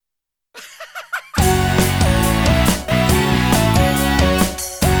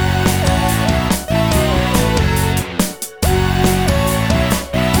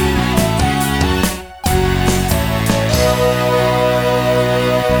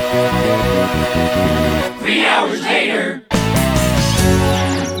hours later.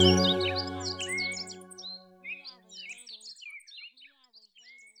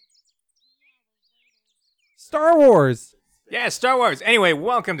 Star Wars. Yeah, Star Wars. Anyway,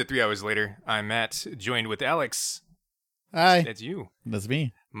 welcome to 3 Hours Later. I'm Matt, joined with Alex. Hi. That's you. That's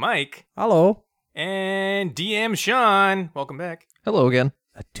me. Mike. Hello. And DM Sean. Welcome back. Hello again.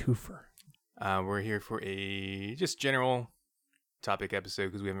 A twofer. We're here for a just general topic episode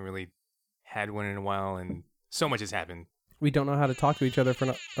because we haven't really had one in a while and so much has happened. We don't know how to talk to each other for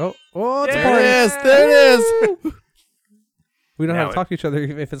it's a party. There it is. There it is. We don't know how to talk to each other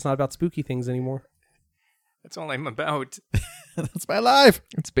if it's not about spooky things anymore. That's all I'm about. That's my life.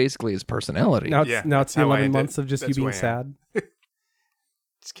 It's basically his personality. Now it's the 11 months of just you being who I am. sad.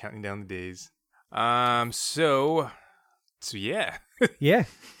 Just counting down the days. So yeah. Yeah.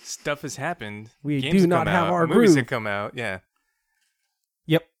 Stuff has happened. We Games do have not come have out. our Movies groove. have come out. Yeah.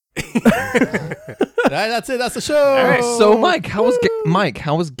 Yep. That's it. That's the show. All right. So, Mike,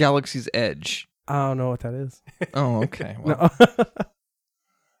 how was Galaxy's Edge? I don't know what that is. Oh, okay. Well,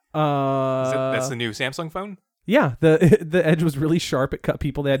 No. That's the new Samsung phone? Yeah, the edge was really sharp. It cut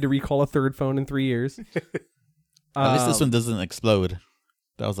people. They had to recall a third phone in 3 years. At least this one doesn't explode.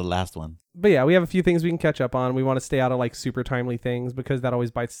 That was the last one. But yeah, we have a few things we can catch up on. We want to stay out of like super timely things because that always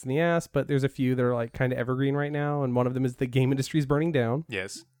bites us in the ass. But there's a few that are like kind of evergreen right now, and one of them is the game industry is burning down.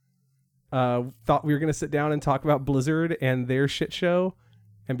 Yes. Thought we were going to sit down and talk about Blizzard and their shit show.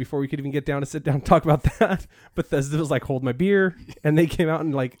 And before we could even get down to sit down and talk about that, Bethesda was like, hold my beer. And they came out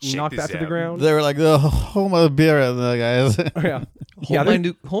and like Shake knocked this that to the out. ground. They were like, oh, hold my beer, guys. Oh, yeah.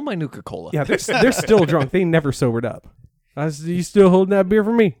 hold my Nuka-Cola. Yeah, they're still drunk. They never sobered up. I said, you still holding that beer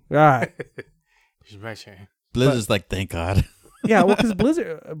for me? All right. Blizzard's like, thank God. Yeah, well, because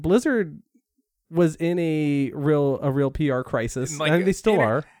Blizzard was in a real PR crisis, Like, and they still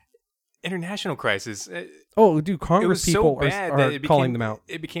are. International crisis. Oh, dude, It Congress was people so bad are that it calling became, them out.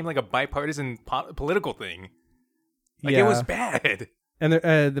 It became like a bipartisan political thing. Like Yeah. it was bad. And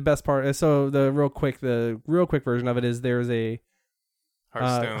the best part, so the real quick version of it is there's a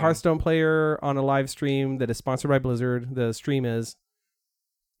Hearthstone player on a live stream that is sponsored by Blizzard. The stream is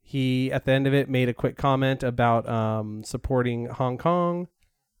he at the end of it made a quick comment about supporting Hong Kong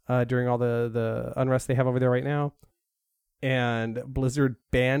during all the unrest they have over there right now. And Blizzard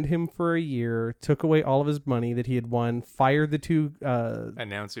banned him for a year, took away all of his money that he had won, fired the two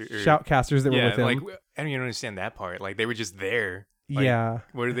shoutcasters that were with him. Like, I don't even understand that part. Like they were just there. Like, yeah.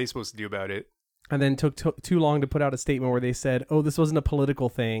 What are they supposed to do about it? And then took too long to put out a statement where they said, oh, this wasn't a political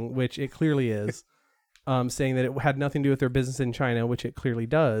thing, which it clearly is, saying that it had nothing to do with their business in China, which it clearly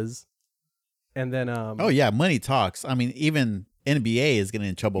does. And then... oh, yeah, money talks. I mean, even NBA is getting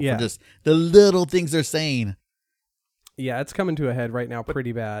in trouble Yeah. for just the little things they're saying. Yeah, it's coming to a head right now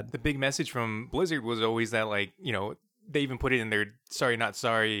pretty bad. The big message from Blizzard was always that, like, you know, they even put it in their sorry not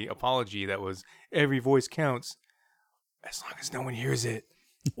sorry apology that was every voice counts as long as no one hears it.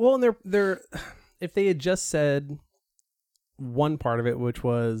 Well, and they're if they had just said one part of it, which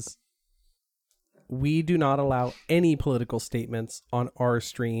was we do not allow any political statements on our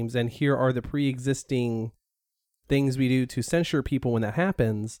streams, and here are the pre-existing things we do to censure people when that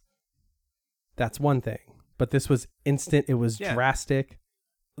happens, that's one thing. But this was instant. It was drastic.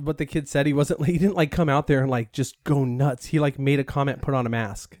 What the kid said, he didn't like come out there and like just go nuts. He like made a comment, put on a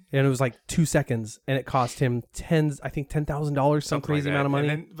mask, and it was like 2 seconds, and it cost him $10,000, some crazy amount of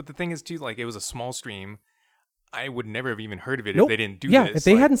money. But the thing is too, like it was a small stream. I would never have even heard of it Nope. if they didn't do this. Yeah, if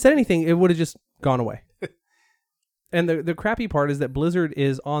they hadn't said anything, it would have just gone away. And the crappy part is that Blizzard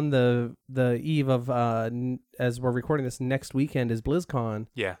is on the eve of as we're recording this, next weekend is BlizzCon.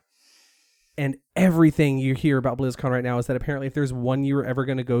 Yeah. And everything you hear about BlizzCon right now is that apparently if there's one you were ever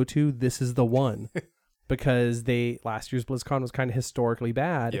going to go to, this is the one. Because last year's BlizzCon was kind of historically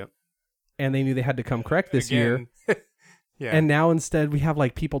bad. Yep. And they knew they had to come correct this year. Yeah. And now instead we have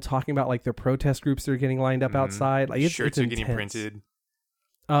like people talking about like their protest groups that are getting lined up outside. Like shirts it's are getting intense. printed.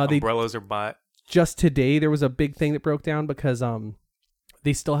 Umbrellas are bought. Just today there was a big thing that broke down because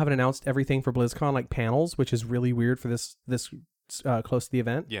they still haven't announced everything for BlizzCon, like panels, which is really weird for this close to the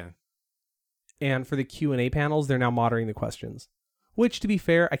event. Yeah. And for the Q&A panels, they're now moderating the questions, which, to be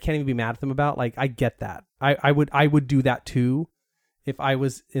fair, I can't even be mad at them about. Like, I get that. I would do that too if I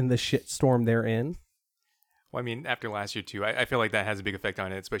was in the shit storm they're in. Well, I mean, after last year too, I feel like that has a big effect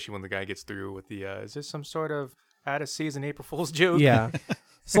on it, especially when the guy gets through with the, is this some sort of out of season April Fool's joke? Yeah.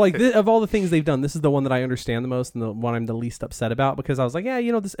 So like of all the things they've done, this is the one that I understand the most and the one I'm the least upset about because I was like, yeah,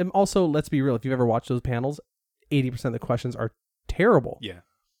 you know, this. And also, let's be real. If you've ever watched those panels, 80% of the questions are terrible. Yeah.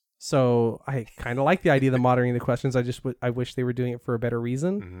 So I kind of like the idea of the moderating the questions. I wish they were doing it for a better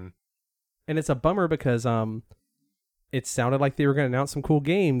reason. Mm-hmm. And it's a bummer because it sounded like they were going to announce some cool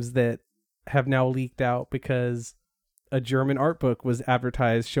games that have now leaked out because a German art book was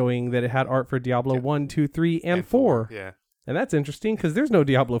advertised showing that it had art for Diablo 1, 2, 3, and 4. Yeah. And that's interesting because there's no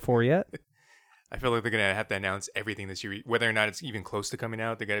Diablo 4 yet. I feel like they're going to have to announce everything this year, whether or not it's even close to coming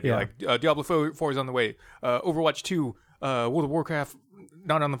out. They're going to be like, Diablo 4 is on the way. Overwatch 2, World of Warcraft,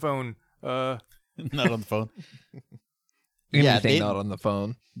 not on the phone. Not on the phone. Anything not on the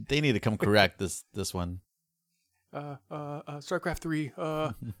phone. They need to come correct this one. StarCraft 3,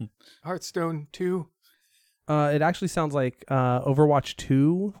 Hearthstone 2. It actually sounds like Overwatch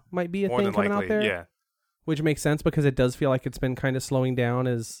 2 might be a More thing than coming likely, out there. yeah. Which makes sense because it does feel like it's been kind of slowing down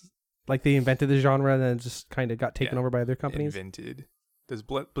as like they invented the genre and then it just kind of got taken over by other companies. Invented. Does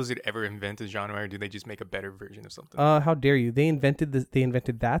Blizzard ever invent a genre, or do they just make a better version of something? How dare you? They invented this. They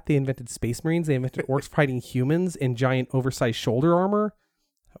invented that. They invented Space Marines. They invented orcs fighting humans in giant oversized shoulder armor.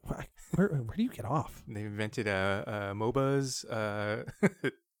 Where do you get off? They invented MOBAs.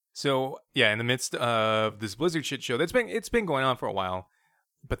 So yeah, in the midst of this Blizzard shit show, it's been going on for a while.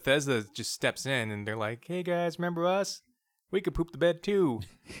 Bethesda just steps in and they're like, "Hey guys, remember us? We could poop the bed too."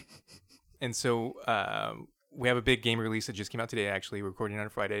 And so we have a big game release that just came out today. Actually, we're recording on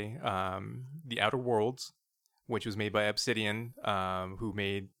Friday. The Outer Worlds, which was made by Obsidian, who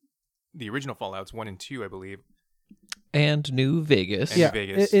made the original Fallouts 1 and 2, I believe. And New Vegas. Yeah,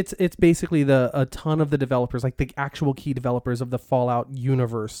 Vegas. It's basically a ton of the developers, like the actual key developers of the Fallout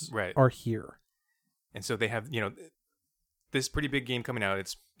universe, Right. are here. And so they have, this pretty big game coming out.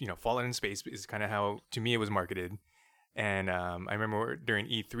 It's, Fallout in space is kind of how, to me, it was marketed. And I remember during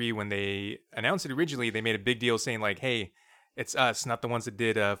E3 when they announced it originally, they made a big deal saying like, "Hey, it's us, not the ones that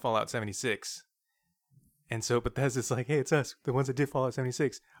did Fallout 76." And so Bethesda's like, "Hey, it's us, the ones that did Fallout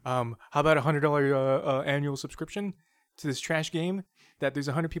 76. How about $100 annual subscription to this trash game that there's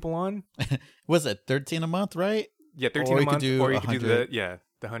 100 people on?" Was it 13 a month, right? Yeah, 13 a month, or you could do the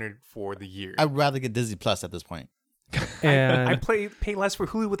 100 for the year. I'd rather get Disney Plus at this point. And I pay less for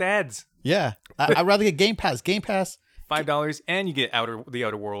Hulu with ads. Yeah, I'd rather get Game Pass. Game Pass, $5, and you get the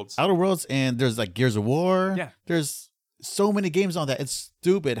Outer Worlds. Outer Worlds, and there's like Gears of War. Yeah. There's so many games on that. It's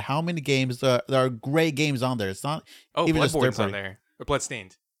stupid how many games there are great games on there. It's not even just Bloodborne's third on party. there. Or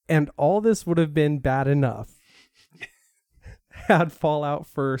Bloodstained. And all this would have been bad enough had Fallout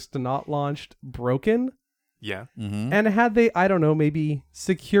First not launched broken. Yeah. Mm-hmm. And had they, I don't know, maybe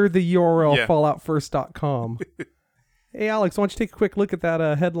secured the URL falloutfirst.com. Hey, Alex, why don't you take a quick look at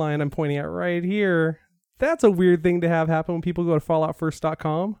that headline I'm pointing at right here? That's a weird thing to have happen when people go to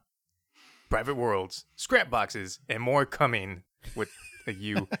falloutfirst.com. Private worlds, scrap boxes, and more coming with a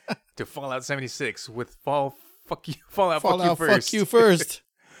U to Fallout 76 with Fallout Fuck You First. Fuck you first.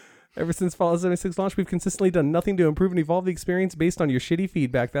 Ever since Fallout 76 launched, we've consistently done nothing to improve and evolve the experience based on your shitty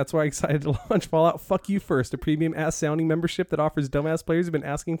feedback. That's why I'm excited to launch Fallout Fuck You First, a premium ass-sounding membership that offers dumbass players who've been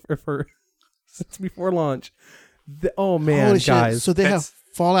asking for since before launch. Oh, man, Holy guys. shit. So they have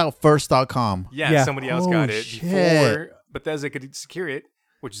falloutfirst.com. Yeah, somebody else got it shit. before Bethesda could secure it,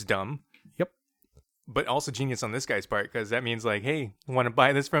 which is dumb. Yep. But also genius on this guy's part, because that means like, hey, want to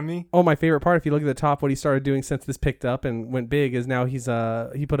buy this from me? Oh, my favorite part, if you look at the top, what he started doing since this picked up and went big is now he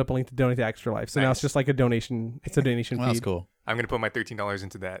put up a link to donate to Extra Life. So now it's just like a donation. It's a donation Well, feed. that's cool. I'm going to put my $13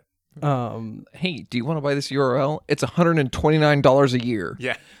 into that. Hey, do you want to buy this URL? It's $129 a year.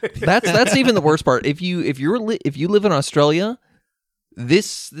 Yeah. That's even the worst part. If you live in Australia,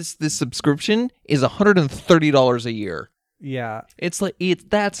 this subscription is $130 a year. Yeah.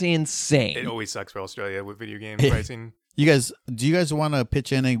 That's insane. It always sucks for Australia with video game pricing. Do you guys want to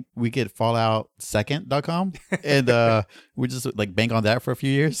pitch in and we get falloutsecond.com and we just like bank on that for a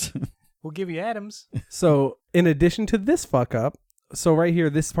few years? We'll give you Adams. So in addition to this fuck up, so right here,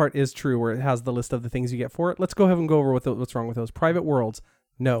 this part is true where it has the list of the things you get for it. Let's go ahead and go over what's wrong with those. Private worlds.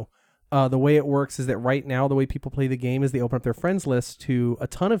 No. The way it works is that right now, the way people play the game is they open up their friends list to a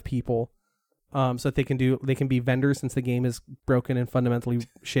ton of people so that they can be vendors since the game is broken and fundamentally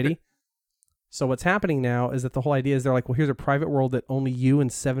shitty. So what's happening now is that the whole idea is they're like, well, here's a private world that only you and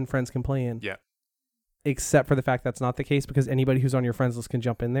 7 friends can play in. Yeah. Except for the fact that's not the case because anybody who's on your friends list can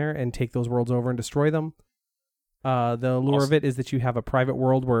jump in there and take those worlds over and destroy them. The allure of it is that you have a private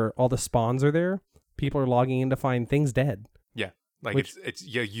world where all the spawns are there. People are logging in to find things dead. Yeah. Like it's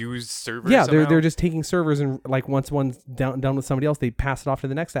used servers. Yeah, somehow. they're just taking servers and like once one's done with somebody else, they pass it off to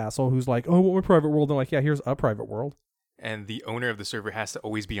the next asshole who's like, oh, I want my private world. And they're like, yeah, here's a private world. And the owner of the server has to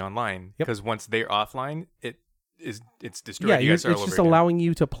always be online because once they're offline, it's destroyed. Yeah, you guys it's just allowing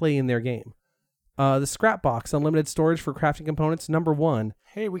you to play in their game. The scrap box, unlimited storage for crafting components. Number 1.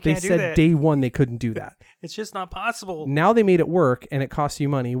 Hey, we They can't do said that. day 1 they couldn't do that. It's just not possible. Now they made it work, and it costs you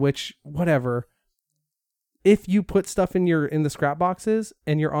money. Which, whatever. If you put stuff in the scrap boxes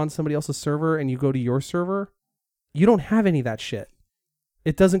and you're on somebody else's server and you go to your server, you don't have any of that shit.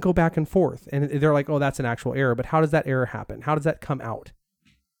 It doesn't go back and forth. And they're like, oh, that's an actual error. But how does that error happen? How does that come out?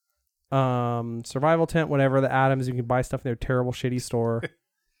 Survival tent, whatever. The Atoms, you can buy stuff in their terrible, shitty store.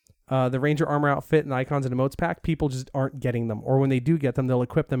 The Ranger armor outfit and icons and emotes pack, people just aren't getting them. Or when they do get them, they'll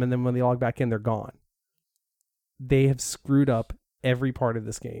equip them. And then when they log back in, they're gone. They have screwed up every part of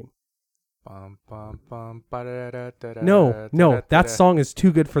this game. No, that song is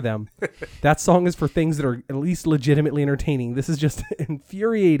too good for them. That song is for things that are at least legitimately entertaining. This is just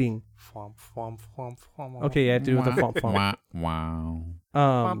infuriating. Okay, yeah, do the fomp fomp. Wow.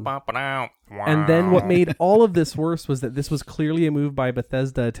 And then what made all of this worse was that this was clearly a move by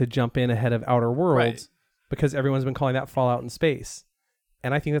Bethesda to jump in ahead of Outer Worlds, Right. because everyone's been calling that Fallout in space.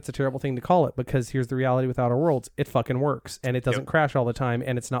 And I think that's a terrible thing to call it, because here's the reality with Outer Worlds. It fucking works, and it doesn't crash all the time,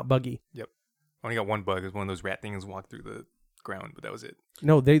 and it's not buggy. Yep. Only got one bug. Is one of those rat things walked through the ground, but that was it.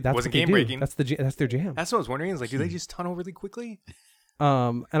 No, that's Wasn't what they game do. breaking. That's their jam. That's what I was wondering. Is like, do they just tunnel really quickly?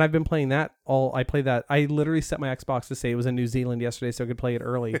 And I've been playing that I played that. I literally set my Xbox to say it was in New Zealand yesterday so I could play it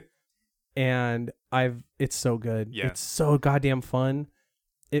early. And it's so good. Yeah. It's so goddamn fun.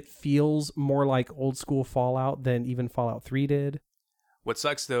 It feels more like old school Fallout than even Fallout 3 did. What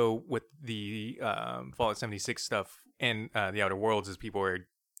sucks though with the Fallout 76 stuff and the Outer Worlds is people are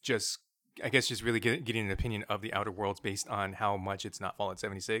just, I guess, just really getting an opinion of the Outer Worlds based on how much it's not Fallout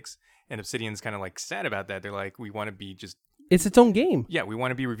 76. And Obsidian's kind of like sad about that. They're like, we want to be just, It's its own game. yeah, we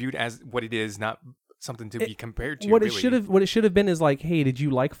want to be reviewed as what it is, not something to be compared to. What really. it should have been is like, hey, did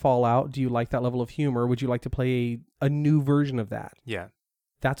you like Fallout? Do you like that level of humor? Would you like to play a new version of that? Yeah.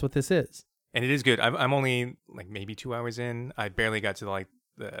 That's what this is. And it is good. I'm only like maybe 2 hours in. I barely got to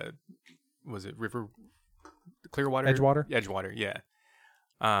was it River Clearwater? Edgewater? Edgewater, yeah.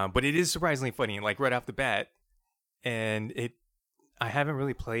 But it is surprisingly funny, like right off the bat. And I haven't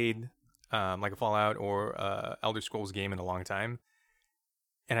really played like a Fallout or Elder Scrolls game in a long time.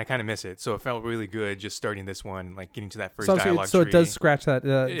 And I kind of miss it. So it felt really good just starting this one, like getting to that first dialogue so tree. it does scratch that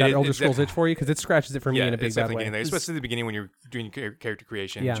Elder It's Scrolls itch for you, because it scratches it for me yeah, in a big it's bad definitely way. getting there. Especially at the beginning when you're doing character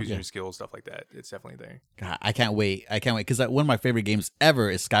creation, Yeah. choosing Yeah. your skills, stuff like that. It's definitely there. God, I can't wait. Because one of my favorite games ever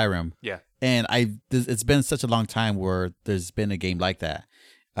is Skyrim. Yeah. And it's been such a long time where there's been a game like that.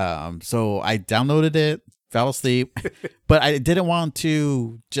 So I downloaded it, fell asleep, but I didn't want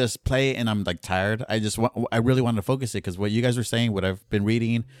to just play it and I'm like tired. I really wanted to focus it, because what you guys were saying, what I've been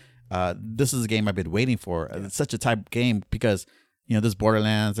reading, this is a game I've been waiting for. It's such a type game because, there's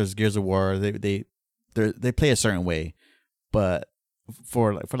Borderlands, there's Gears of War. They play a certain way, but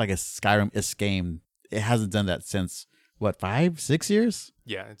for like a Skyrim-ish game, it hasn't done that since what, 5-6 years?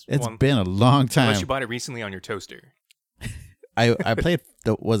 Yeah. It's been a long time. Unless you bought it recently on your toaster. I played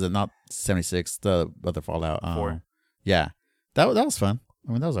was it not 76, the other Fallout? 4. Yeah, that was fun.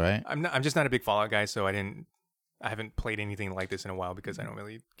 I mean, that was all right. I'm just not a big Fallout guy, so I haven't played anything like this in a while because I don't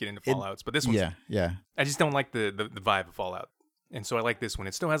really get into Fallouts. But this one, yeah. I just don't like the vibe of Fallout, and so I like this one.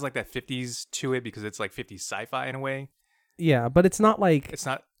 It still has like that 50s to it because it's like 50s sci-fi in a way. Yeah, but it's not like It's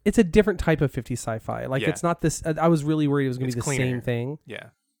not. it's a different type of 50s sci-fi. Like Yeah. it's not this. I was really worried it was going to It's be the cleaner. same thing. Yeah.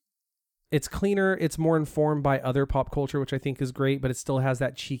 It's cleaner. It's more informed by other pop culture, which I think is great. But it still has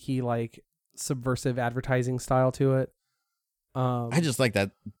that cheeky, like subversive advertising style to it. I just like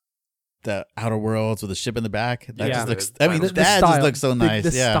that. The Outer Worlds with the ship in the back. That Yeah. just looks. The- I mean, the that style, just looks so nice.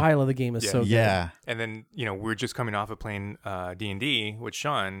 The yeah. style of the game is Yeah. so good. Yeah. And then we're just coming off of playing D&D with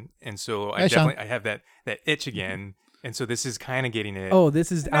Sean, and so I Hi, Sean. definitely I have that itch again, and so this is kind of getting it. Oh,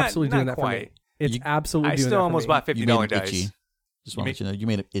 this is Not- absolutely doing not that for me. quite. It's You- absolutely I doing still that almost for me. bought You $50 made it dice. itchy. Just want to let you know, you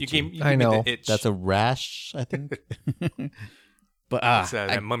made it You itchy. gave me I know. the itch. That's a rash, I think. But It's, I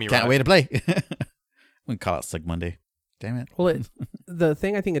that mummy can't rot. wait to play. We call it Sick Monday. Damn it. Well, the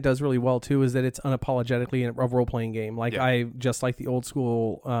thing I think it does really well too is that it's unapologetically a role-playing game. Like Yeah. I just like the old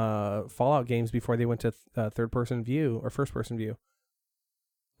school Fallout games before they went to third-person view or first-person view.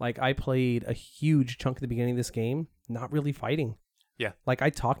 Like I played a huge chunk at the beginning of this game, not really fighting. Yeah. Like I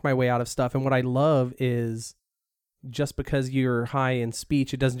talked my way out of stuff, and what I love is just because you're high in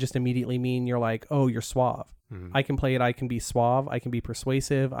speech, it doesn't just immediately mean you're like, oh, you're suave. Mhm. I can play it. I can be suave. I can be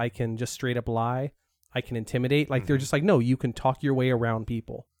persuasive. I can just straight up lie. I can intimidate. Like they're just like, no, you can talk your way around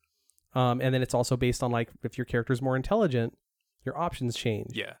people. And then it's also based on like if your character's more intelligent, your options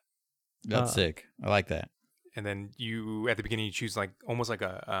change. Yeah. That's sick. I like that. And then you at the beginning you choose like almost like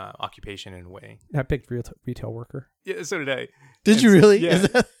a occupation in a way. I picked retail worker. Yeah, so did I. Did And you so- really? Yeah. Is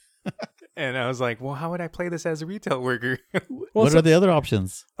that- And I was like, well, how would I play this as a retail worker? What are the other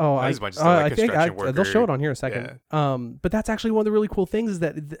options? Oh, There's a bunch of stuff like I think construction they'll worker. show it on here in a second. But that's actually one of the really cool things is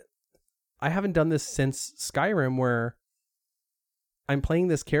that I haven't done this since Skyrim, where I'm playing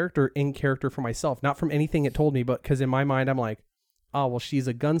this character in character for myself, not from anything it told me, but because in my mind I'm like, oh well, she's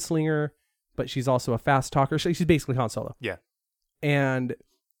a gunslinger, but she's also a fast talker. She's basically Han Solo. Yeah. And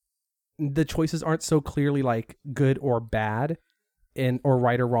the choices aren't so clearly like good or bad, or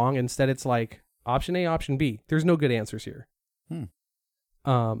right or wrong. Instead, it's like option A, option B. There's no good answers here.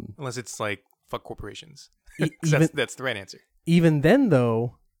 Unless it's like fuck corporations. 'Cause Even, that's the right answer. even then,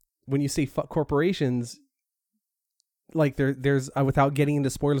 though, when you say fuck corporations, like there's without getting into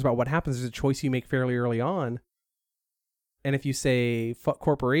spoilers about what happens, there's a choice you make fairly early on. And if you say fuck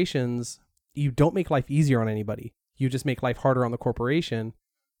corporations, you don't make life easier on anybody. You just make life harder on the corporation.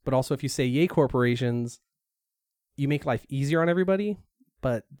 But also, if you say yay corporations, you make life easier on everybody,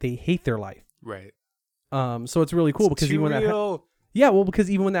 but they hate their life. Right. So it's really cool It's because too even when real. because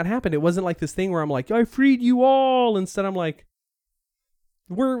even when that happened, it wasn't like this thing where I'm like, I freed you all. Instead, I'm like,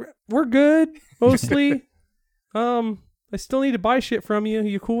 we're good mostly. I still need to buy shit from you.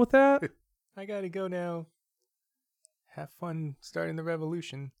 You cool with that? I gotta go now. Have fun starting the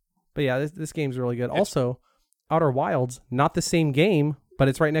revolution. But yeah, this game's really good. Also, Outer Wilds, not the same game, but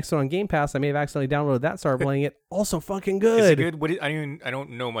it's right next to it on Game Pass. I may have accidentally downloaded that, started playing it. Also fucking good. Is it good? I don't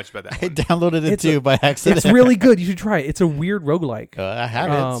know much about that I one. downloaded it It's too by accident. It's really good. You should try it. It's a weird roguelike. I have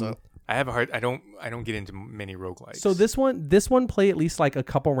it. So. I have a hard. I don't get into many roguelikes. So this one play at least like a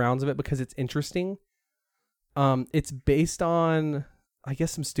couple rounds of it because it's interesting. It's based on, I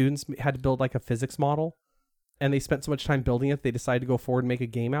guess some students had to build like a physics model, and they spent so much time building it, they decided to go forward and make a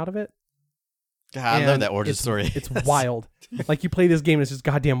game out of it. God, I love And that origin story. It's wild. Like you play this game and it's just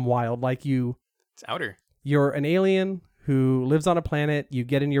goddamn wild. Like it's Outer. you're an alien who lives on a planet. You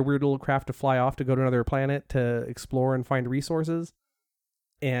get in your weird little craft to fly off to go to another planet to explore and find resources.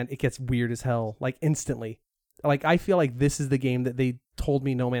 And it gets weird as hell, like instantly. Like I feel like this is the game that they told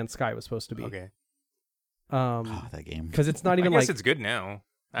me No Man's Sky was supposed to be. Okay. That game. Because it's not I even guess like it's good now.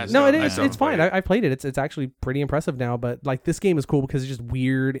 no, it is. It's fine. I played it. It's actually pretty impressive now. But like this game is cool because it's just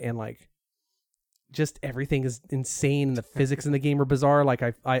weird and like just everything is insane and the physics in the game are bizarre. Like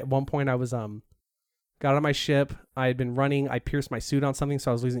I at one point I was got on my ship. I had been running. I pierced my suit on something,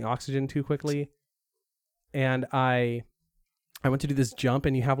 so I was losing oxygen too quickly. And I went to do this jump,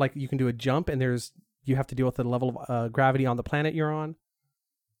 and you can do a jump, and you have to deal with the level of gravity on the planet you're on.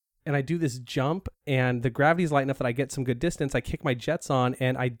 And I do this jump, and the gravity's light enough that I get some good distance. I kick my jets on,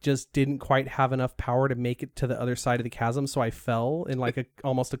 and I just didn't quite have enough power to make it to the other side of the chasm, so I fell in like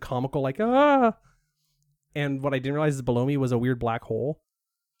almost a comical like ah. And what I didn't realize is below me was a weird black hole.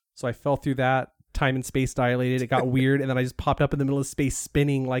 So I fell through that. Time and space dilated. It got weird, and then I just popped up in the middle of space,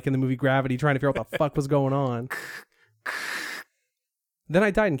 spinning like in the movie Gravity, trying to figure out what the fuck was going on. Then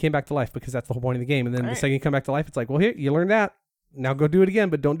I died and came back to life because that's the whole point of the game. And then the second you come back to life, it's like, well, here, you learned that. Now go do it again,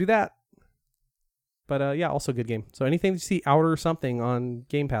 but don't do that. But yeah, also a good game. So anything you see Outer or something on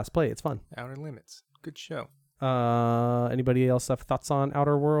Game Pass, play. It's fun. Outer Limits. Good show. Anybody else have thoughts on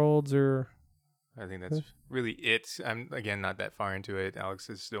Outer Worlds or? I think that's really it. I'm again not that far into it. Alex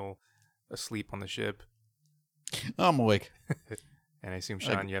is still asleep on the ship, I'm awake. and I assume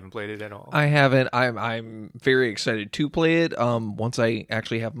Sean, you haven't played it at all. I haven't. I'm very excited to play it. Once I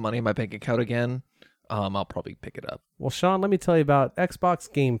actually have money in my bank account again, I'll probably pick it up. Well, Sean, let me tell you about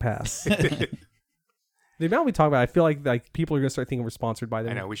Xbox Game Pass. The amount we talk about, I feel like people are going to start thinking we're sponsored by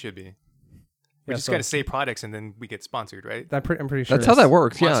them. I know we should be. We Yeah, just so- got to say products, and then we get sponsored, right? I'm pretty sure That's how that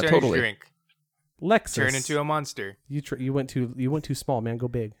works. Yeah, Monster Energy totally. Drink. Lexus. Turn into a monster. You went too small, man. Go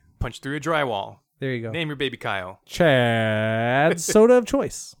big. Punch through a drywall. There you go. Name your baby Kyle. Chad's soda of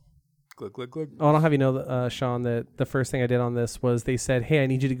choice. Glug glug glug. Oh, I'll have you know, Sean, that the first thing I did on this was they said, "Hey, I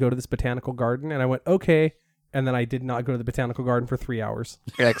need you to go to this botanical garden," and I went, "Okay," and then I did not go to the botanical garden for 3 hours.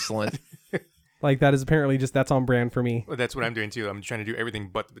 Excellent. Like that is apparently that's on brand for me. Well, that's what I'm doing too. I'm trying to do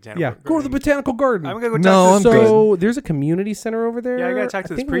everything but the botanical. Yeah, go to the botanical garden. I'm gonna go. No, talk to I'm this good. So there's a community center over there. Yeah, I gotta talk to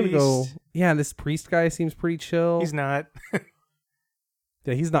this think we're gonna go- priest. Yeah, this priest guy seems pretty chill. He's not.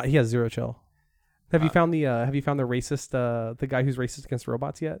 Yeah, he's not. He has zero chill. Have you found the racist the guy who's racist against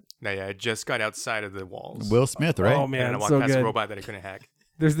robots yet? No, yeah, I just got outside of the walls. Will Smith, right? Oh And man, I it's walked so past a good. robot that I couldn't hack.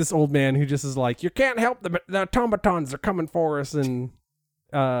 There's this old man who just is like, "You can't help the automatons are coming for us," and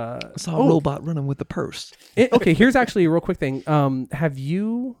I saw a robot running with the purse. okay, here's actually a real quick thing. Have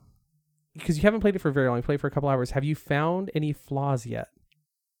you, because you haven't played it for very long, you played for a couple hours, have you found any flaws yet?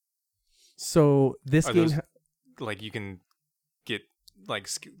 So this Are game, those, like you can get like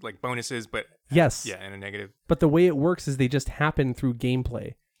bonuses, but yes, yeah, in a negative. but the way it works is they just happen through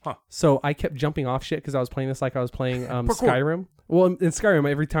gameplay. Huh. So I kept jumping off shit because I was playing this like I was playing Skyrim. Well, in Skyrim,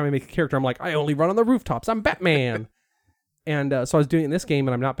 every time I make a character, I'm like, I only run on the rooftops. I'm Batman. And so I was doing it in this game,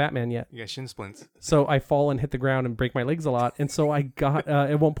 and I'm not Batman yet. You got shin splints. So I fall and hit the ground and break my legs a lot. And so I got,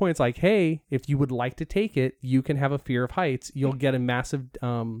 at one point, it's like, hey, if you would like to take it, you can have a fear of heights. You'll get a massive,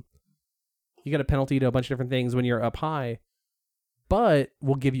 you get a penalty to a bunch of different things when you're up high, but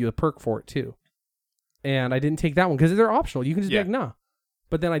we'll give you a perk for it too. And I didn't take that one because they're optional. You can just be like, nah.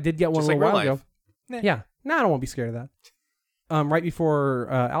 But then I did get one Just a little while ago. Nah. Yeah. No, I don't want to be scared of that. Right before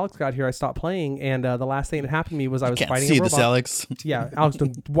Alex got here, I stopped playing, and the last thing that happened to me was I was Can't fighting see a robot. this, Alex. Yeah, Alex,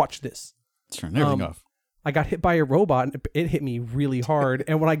 don't watch this. Turn everything off. I got hit by a robot, and it hit me really hard.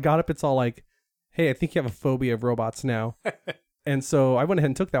 And when I got up, it's all like, hey, I think you have a phobia of robots now. And so I went ahead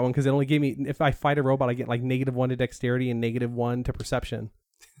and took that one because it only gave me, if I fight a robot, I get like -1 to dexterity and -1 to perception.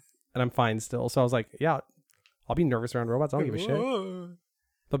 And I'm fine still. So I was like, yeah, I'll be nervous around robots. I don't give a shit.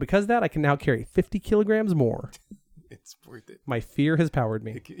 But because of that, I can now carry 50 kilograms more. It's worth it. My fear has powered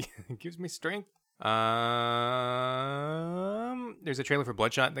me. It gives me strength. There's a trailer for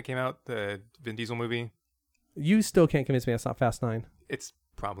Bloodshot that came out, the Vin Diesel movie. You still can't convince me that's not Fast 9. It's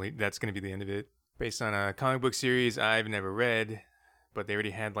probably, that's going to be the end of it. Based on a comic book series I've never read, but they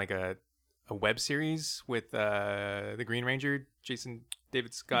already had like a web series with the Green Ranger,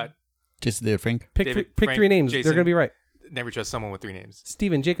 David Scott. Jason David Frank. Pick Frank, three names. Jason. They're going to be right. Never trust someone with 3 names.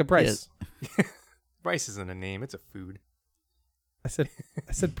 Steven, Jacob, Bryce. Bryce isn't a name, it's a food. I said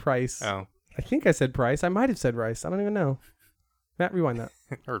Price. Oh. I think I said Price. I might have said Rice. I don't even know. Matt, rewind that.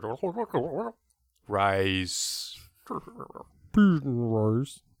 Rice.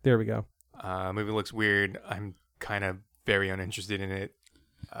 There we go. Movie looks weird. I'm kind of very uninterested in it.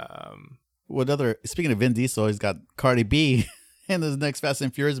 Speaking of Vin Diesel, he's got Cardi B in this next Fast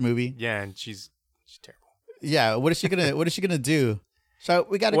and Furious movie. Yeah, and she's terrible. Yeah, what is she gonna do? So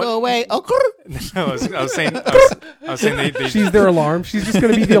we gotta go away. Oh, No, I was saying they She's their alarm. She's just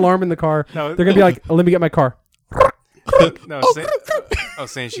going to be the alarm in the car. No, they're going to be like, let me get my car. No, I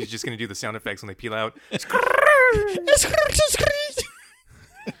was saying she's just gonna do the sound effects when they peel out.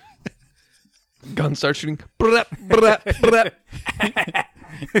 Gun starts shooting. Brap, brap,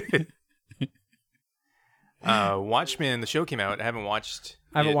 brap. Watchmen, the show came out. I haven't watched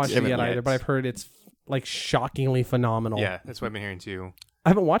it yet either, but I've heard it's like shockingly phenomenal. Yeah, that's what I've been hearing too. I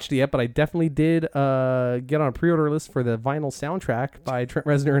haven't watched it yet, but I definitely did get on a pre-order list for the vinyl soundtrack by Trent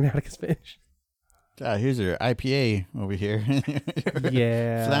Reznor and Atticus Finch. Here's your IPA over here.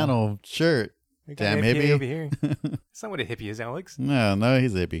 Yeah. Flannel shirt. Damn hippie hippie. over here. That's not what a hippie is, Alex. No,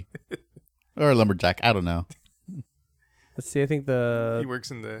 he's a hippie. Or a lumberjack. I don't know. Let's see. I think He the works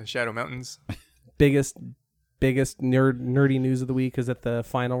in the Shadow Mountains. biggest nerdy news of the week is that the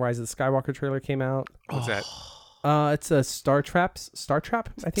final Rise of the Skywalker trailer came out. What's that? It's a Star Trap.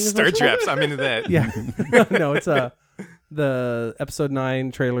 I think it's Star Traps. I'm into that. Yeah. No, it's the episode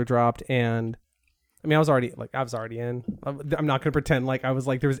 9 trailer dropped, and I mean, I was already in. I'm not gonna pretend like I was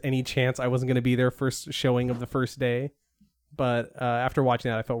like there was any chance I wasn't gonna be there first showing of the first day, but after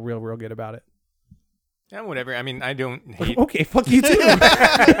watching that, I felt real good about it. Yeah, whatever. I mean, I don't hate. Okay, fuck you too.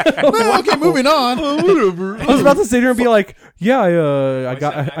 Okay, moving on. Whatever. I was about to sit here and be like, yeah,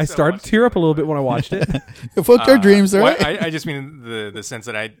 I I started to tear up a little bit when I watched it. Fuck your dreams, Well, right? I just mean the sense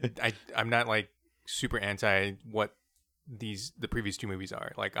that I'm not like super anti what the previous 2 movies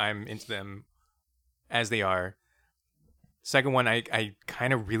are. Like, I'm into them as they are. Second one, I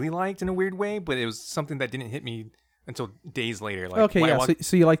kind of really liked in a weird way, but it was something that didn't hit me until days later. Like, Okay, yeah.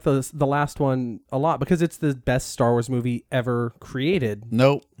 So you like the last one a lot because it's the best Star Wars movie ever created.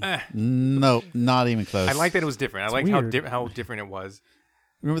 Nope. Nope. Not even close. I like that it was different. I like how different it was.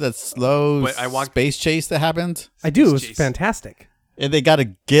 Remember that slow space chase that happened? I do. It was Chase. fantastic. And they got to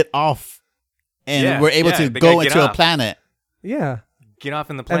get off, and we're able to they go gotta get into a off. planet. Yeah. Get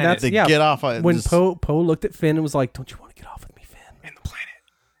off in the And planet. that's- They Yeah, get off. When Poe looked at Finn and was like, "Don't you want to get off with me, Finn? in the planet.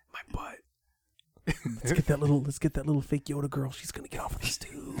 My butt. Let's get that little fake Yoda girl. She's gonna get off with us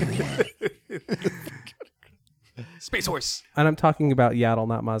too." Space Horse. And I'm talking about Yaddle,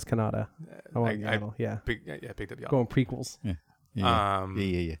 not Maz Kanata. I want I Yaddle. Yeah. Picked up y'all. Going prequels. Yeah.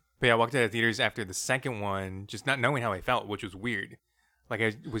 But yeah, I walked out of theaters after the second one, just not knowing how I felt, which was weird. Like,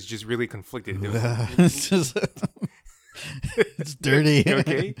 I was just really conflicted. It was, It's dirty. You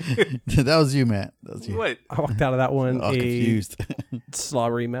okay? That was you, Matt. That was you. What? I walked out of that one All confused.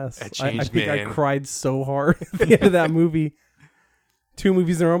 slobbery mess. A I changed think man. I cried so hard at the end of that movie. 2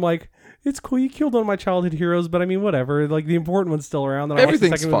 movies in a row. I'm like, it's cool. You killed one of my childhood heroes, but I mean, whatever. Like the important one's still around. Then I watched the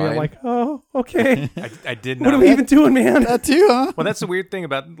Everything's second movie. I'm fine. like, oh, okay. I did What not. are we even doing, man? That too, huh? Well, that's the weird thing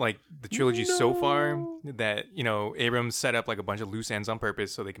about like the trilogy so far, that Abrams set up like a bunch of loose ends on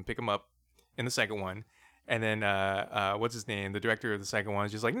purpose so they can pick them up in the second one, and then what's his name, the director of the second one,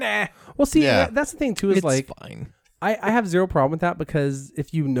 is just like, nah. Well, see, Yeah. that's the thing too. Is It's like, fine. I have zero problem with that because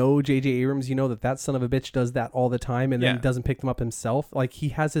if you know J.J. Abrams, you know that son of a bitch does that all the time, and then Yeah. he doesn't pick them up himself. Like he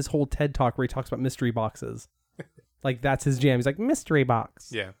has his whole TED talk where he talks about mystery boxes. Like that's his jam. He's like, mystery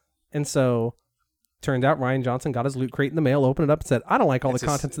box. Yeah, And so, turned out Ryan Johnson got his loot crate in the mail, opened it up, and said, "I don't like all It's the a-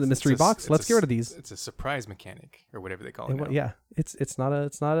 contents of the it's mystery a- box. it's Let's a- get rid of these." It's a surprise mechanic or whatever they call it. And Now. yeah, it's not a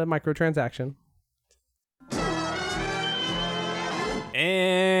microtransaction.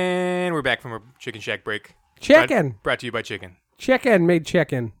 And we're back from our Chicken Shack break. Chicken, Brought to you by Chicken. chicken made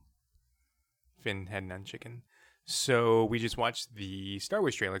chicken. Finn had none chicken. So we just watched the Star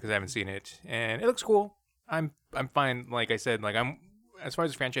Wars trailer because I haven't seen it, and it looks cool. I'm fine. Like I said, like I'm as far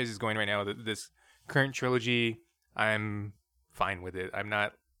as the franchise is going right now. This current trilogy, I'm fine with it. I'm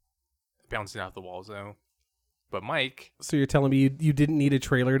not bouncing off the walls though. But Mike, So you're telling me you didn't need a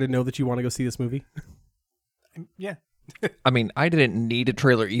trailer to know that you want to go see this movie? yeah, I mean, I didn't need a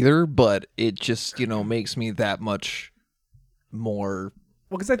trailer either, but it just, makes me that much more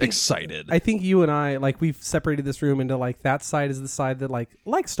Well, because excited. I think you and I, like, we've separated this room into, like, that side is the side that,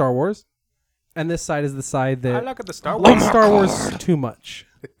 like Star Wars, and this side is the side I that look at the Star Wars. likes Star Wars too much.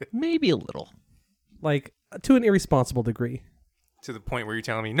 Maybe a little. Like, to an irresponsible degree. To the point where you're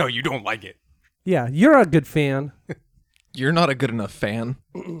telling me, no, you don't like it. Yeah, you're a good fan. You're not a good enough fan.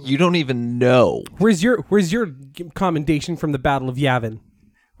 You don't even know. Where's your commendation from the Battle of Yavin?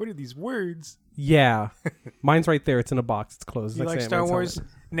 What are these words? Yeah. Mine's right there. It's in a box. It's closed. You That's like it. Star Mine's Wars? on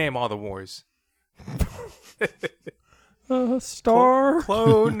Name all the wars. it. Star,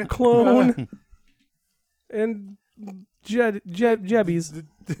 Clone. clone, and Jebbies.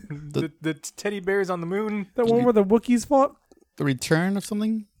 The teddy bears on the moon. That one where the Wookiees fought? The return of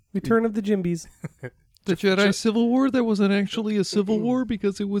something? Return of the Jimbies. The Jedi Civil War, that wasn't actually a civil war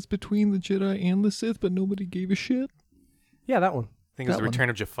because it was between the Jedi and the Sith, but nobody gave a shit. Yeah, that one. I think it was That the one. Return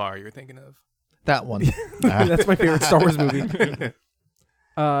of Jafar you were thinking of. That one. That's my favorite Star Wars movie.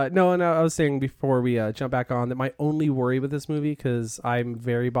 No, I was saying before we jump back on that my only worry with this movie, because I'm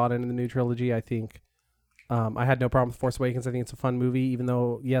very bought into the new trilogy, I think I had no problem with Force Awakens. I think it's a fun movie, even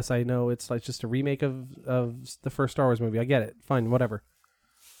though, yes, I know it's like just a remake of the first Star Wars movie. I get it. Fine, whatever.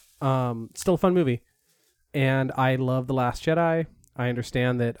 Still a fun movie. And I love The Last Jedi. I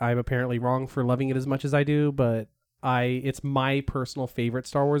understand that I'm apparently wrong for loving it as much as I do, but it's my personal favorite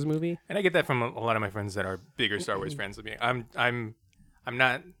Star Wars movie. And I get that from a lot of my friends that are bigger Star Wars fans than me. I'm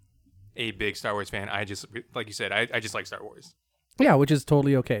not a big Star Wars fan. I just, like you said, I just like Star Wars. Yeah, which is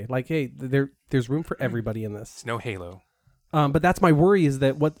totally okay. Like, hey, there's room for everybody in this. It's no Halo. But that's my worry, is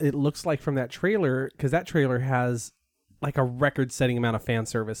that what it looks like from that trailer, because that trailer has like a record-setting amount of fan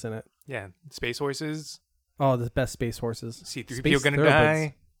service in it. Yeah, Space Horses. Oh, the best space horses. C-3PO Space gonna thoroughbreds.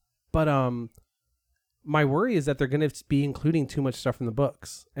 die. But my worry is that they're going to be including too much stuff from the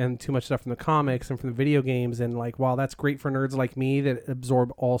books and too much stuff from the comics and from the video games. And like, while that's great for nerds like me that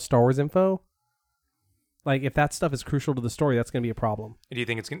absorb all Star Wars info, like if that stuff is crucial to the story, that's going to be a problem. Do you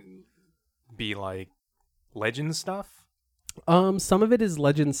think it's gonna be like Legends stuff? Some of it is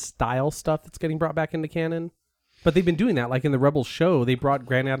Legends style stuff that's getting brought back into canon. But they've been doing that. Like in the Rebels show, they brought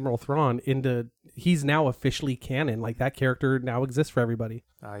Grand Admiral Thrawn into... He's now officially canon. Like that character now exists for everybody.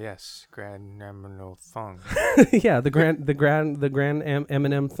 Yes, Grand Admiral Thong. Yeah, the grand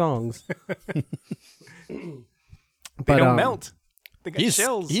M&M thongs. They don't melt. They got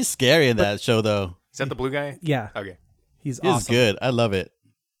shells. He's scary in that show, though. Is that the blue guy? Yeah, Okay. he's He's awesome. good. I love it.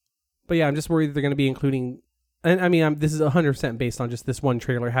 But yeah, I'm just worried that they're going to be including... And I mean, this is 100% based on just this one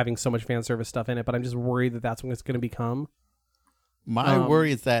trailer having so much fan service stuff in it. But I'm just worried that that's what it's going to become. My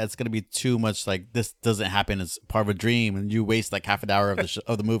worry is that it's going to be too much like this doesn't happen as part of a dream and you waste like half an hour of the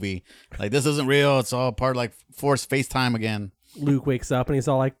of the movie. Like this isn't real. It's all part of like forced FaceTime again. Luke wakes up and he's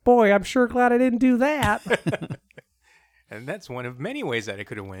all like, "Boy, I'm sure glad I didn't do that." And that's one of many ways that it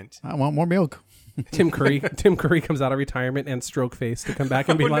could have went. I want more milk. Tim Curry comes out of retirement and stroke face to come back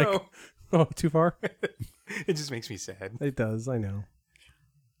and be like, no. "Oh, too far." It just makes me sad. It does, I know.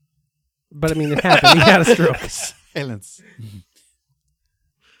 But I mean, it happened. He had a stroke. Silence.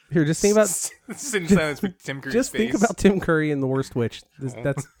 Here, just think about Sit in silence with Tim Curry's just face. think about Tim Curry in The Worst Witch.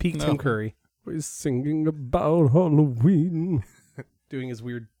 That's peak Tim Curry. He's singing about Halloween, doing his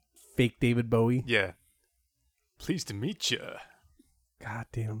weird fake David Bowie. Yeah. Pleased to meet you. God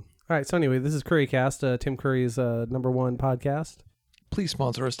damn. All right, so anyway, this is Currycast, Tim Curry's #1 podcast. Please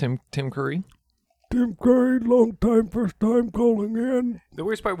sponsor us, Tim Curry. Tim Curry, long time, first time calling in. The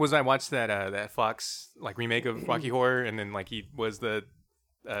worst part was I watched that Fox like remake of Rocky Horror, and then like he was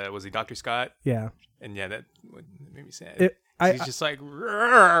was he Dr. Scott? Yeah. And yeah, that made me sad. He's just like,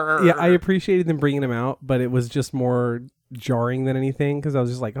 yeah, I appreciated them bringing him out, but it was just more jarring than anything because I was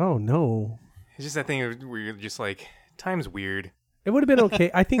just like, oh no. It's just that thing where you're just like, time's weird. It would have been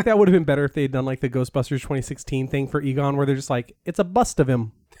okay. I think that would have been better if they had done like the Ghostbusters 2016 thing for Egon, where they're just like, it's a bust of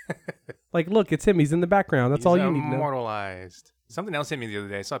him. Like, look, it's him. He's in the background. That's all you need to know. Immortalized. Something else hit me the other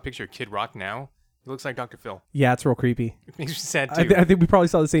day. I saw a picture of Kid Rock now. He looks like Dr. Phil. Yeah, it's real creepy. It makes me sad too. I think we probably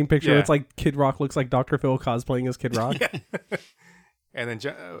saw the same picture. Yeah. It's like Kid Rock looks like Dr. Phil cosplaying as Kid Rock. Yeah. And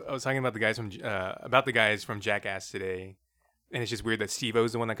then I was talking about the guys from Jackass today, and it's just weird that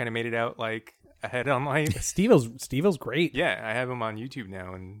Steve-O's the one that kind of made it out like ahead on life. Steve-O's great. Yeah, I have him on YouTube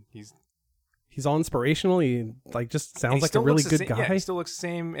now, and he's all inspirational. He like just sounds he like a still really looks the good same- guy. Yeah, he still looks the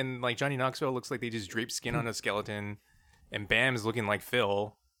same, and like Johnny Knoxville looks like they just draped skin on a skeleton, and Bam's looking like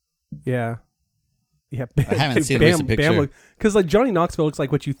Phil. Yeah. Yeah, I haven't seen a recent picture. Because like Johnny Knoxville looks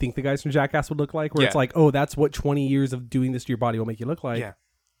like what you think the guys from Jackass would look like, where it's Yeah. like, oh, that's what 20 years of doing this to your body will make you look like. Yeah,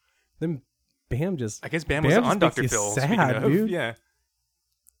 Then Bam just I guess Bam was Bam on just makes Dr. you Phil. sad, speaking of. dude. Yeah,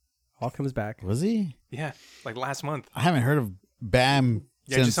 all comes back. Was he? yeah, like last month. I haven't heard of Bam.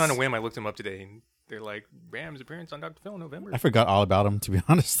 Yeah, since just on a whim, I looked him up today, and they're like, Bam's appearance on Dr. Phil in November. I forgot all about him, to be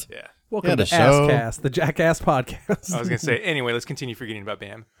honest. Yeah, Welcome Yeah, to the show. Asscast, the Jackass podcast. I was gonna say anyway. Let's continue forgetting about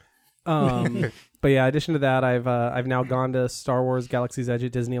Bam. But yeah, in addition to that, I've now gone to Star Wars Galaxy's Edge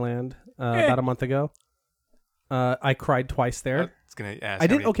at Disneyland about a month ago. I cried twice I there. was gonna ask. I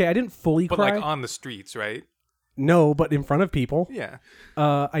didn't fully but cry. like on the streets, right? No, but in front of people. Yeah.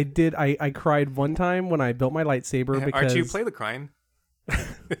 I did. I cried one time when I built my lightsaber because R2, play the crying.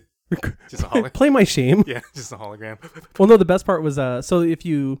 Just a hologram. play my shame. Yeah, just a hologram. Well, no, the best part was so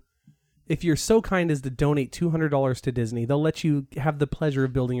if you're so kind as to donate $200 to Disney, they'll let you have the pleasure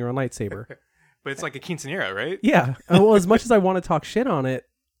of building your own lightsaber. But it's like a quinceanera, right? Yeah. Well, as much as I want to talk shit on it,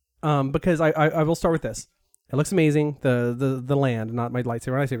 because I will start with this. It looks amazing. The land, not my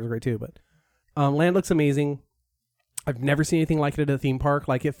lightsaber. My lightsaber is great too, but land looks amazing. I've never seen anything like it at a theme park.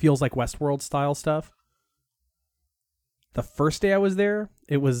 Like it feels like Westworld style stuff. The first day I was there,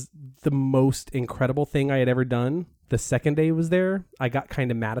 it was the most incredible thing I had ever done. The second day I was there, I got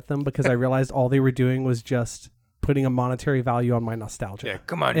kind of mad at them because I realized all they were doing was just putting a monetary value on my nostalgia. Yeah,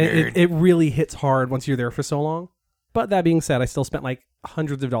 come on, And nerd. it really hits hard once you're there for so long. But that being said, I still spent like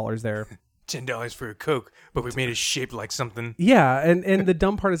hundreds of dollars there. $10 for a Coke, but we made it shaped like something. Yeah, and the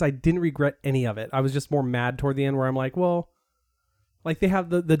dumb part is I didn't regret any of it. I was just more mad toward the end where I'm like, well, like they have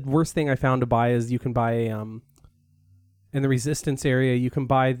the worst thing I found to buy is you can buy in the Resistance area, you can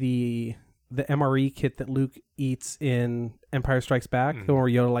buy the MRE kit that Luke eats in Empire Strikes Back, the one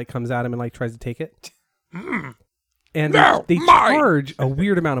where Yoda like comes at him and like tries to take it. And they charge a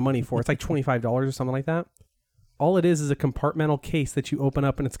weird amount of money for it. It's like $25 or something like that. All it is a compartmental case that you open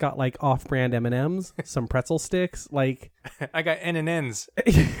up and it's got like off-brand M&Ms, some pretzel sticks, like I got N and N's.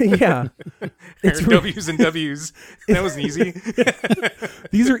 yeah. It's Or W's and W's. That was easy.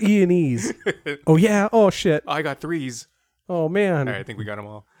 These are E and E's. Oh yeah. Oh shit. I got 3s. Oh man. All right, I think we got them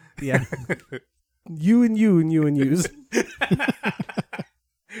all. Yeah. You and U's.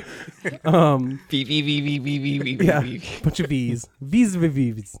 Yeah. Bunch of V's.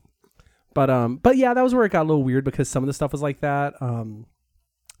 V's. But yeah, that was where it got a little weird because some of the stuff was like that.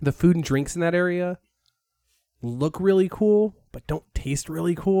 The food and drinks in that area look really cool, but don't taste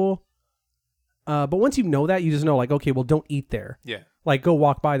really cool. But once you know that, you just know like, okay, well, don't eat there. Yeah. Like, go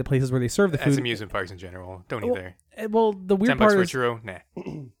walk by the places where they serve the food. As amusement parks in general. Don't eat there. Well, the weird 10 part bucks is for a churro? Nah.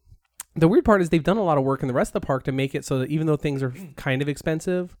 the weird part is they've done a lot of work in the rest of the park to make it so that even though things are kind of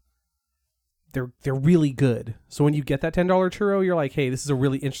expensive, they're really good. So when you get that $10 churro, you're like, hey, this is a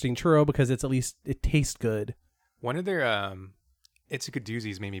really interesting churro because it's at least it tastes good. One of their It's a Good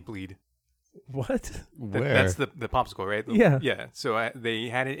Doozies made me bleed. What? Where? That's the popsicle, right? Yeah. Yeah. So they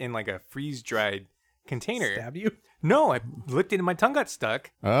had it in like a freeze-dried container. Stab you? No, I licked it and my tongue got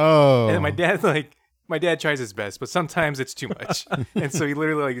stuck. Oh. And then my dad tries his best, but sometimes it's too much. And so he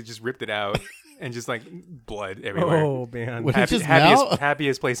literally like just ripped it out and just like blood everywhere. Oh man, What, it just melt?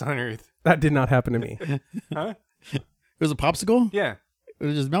 Happiest place on earth. that did not happen to me. Huh? It was a popsicle? Yeah. It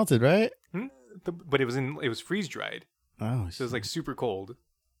was just melted, right? But it was freeze-dried. Oh, So it was like super cold.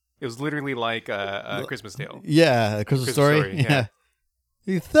 It was literally like a Christmas tale. yeah, a Christmas story. Story, yeah.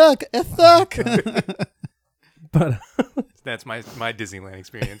 You suck. It suck. But That's my Disneyland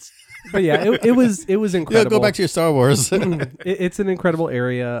experience. yeah, it was Yeah, incredible. go back to your Star Wars. It's an incredible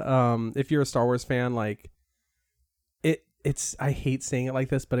area. If you're a Star Wars fan, like I hate saying it like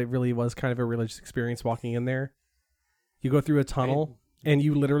this, but it really was kind of a religious experience walking in there. You go through a tunnel and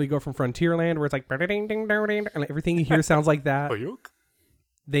you literally go from Frontierland where it's like and everything you hear sounds like that.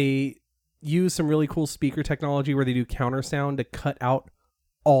 They use some really cool speaker technology where they do counter sound to cut out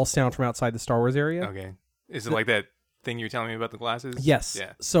all sound from outside the Star Wars area. Okay. Is it like that thing you were telling me about the glasses? Yes.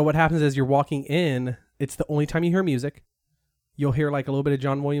 Yeah. So what happens is you're walking in, it's the only time you hear music. You'll hear like a little bit of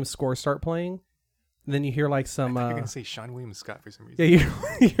John Williams score start playing. And then you hear like some... I think you're going to say Sean William Scott for some reason. Yeah,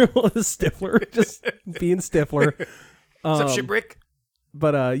 you hear the Stifler, just being Stifler. What's up, Shipwreck?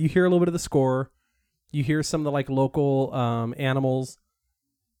 But you hear a little bit of the score. You hear some of the like local animals.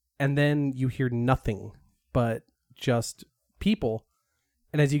 And then you hear nothing but just people.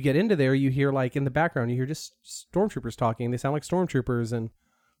 And as you get into there, you hear like in the background, you hear just stormtroopers talking. They sound like stormtroopers, and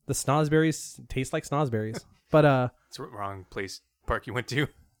the snozberries taste like snozberries. But it's the wrong park you went to.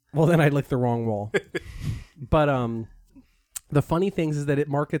 Well, then I licked the wrong wall. But the funny things is that it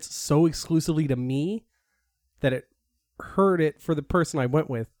markets so exclusively to me that it hurt it for the person I went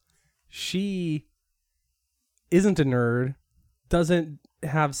with. She isn't a nerd, doesn't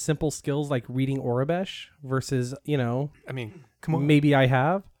have simple skills like reading Orabesh versus, I mean, come on. Maybe I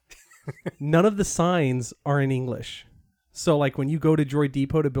have. None of the signs are in English. So like when you go to Droid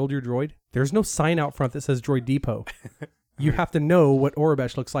Depot to build your droid, there's no sign out front that says Droid Depot. You have to know what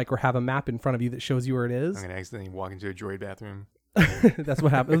Orabesh looks like or have a map in front of you that shows you where it is. I'm going to accidentally walk into a droid bathroom. That's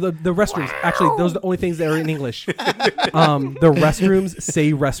what happened. The restrooms, actually, those are the only things that are in English. The restrooms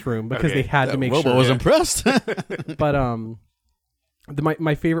say restroom because they had to make sure. Robo was impressed. But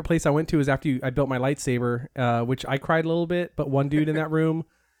my favorite place I went to is after I built my lightsaber, which I cried a little bit, but one dude in that room...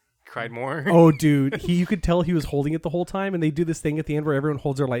 Cried more? Oh, dude. You could tell he was holding it the whole time, and they do this thing at the end where everyone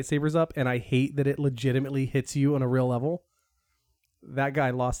holds their lightsabers up, and I hate that it legitimately hits you on a real level. That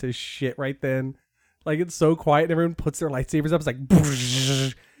guy lost his shit right then. Like, it's so quiet, and everyone puts their lightsabers up. It's like...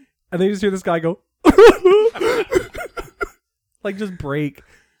 And then you just hear this guy go... like, just break.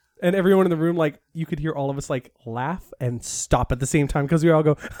 And everyone in the room, like, you could hear all of us, like, laugh and stop at the same time, because we all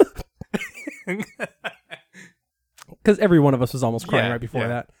go... Because every one of us was almost crying right before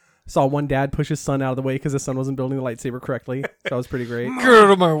that. Saw one dad push his son out of the way because his son wasn't building the lightsaber correctly. That was pretty great. Get out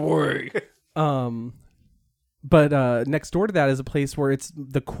of my way. But next door to that is a place where it's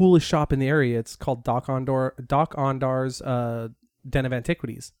the coolest shop in the area. It's called Doc Ondar's Den of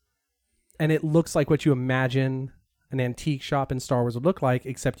Antiquities. And it looks like what you imagine an antique shop in Star Wars would look like,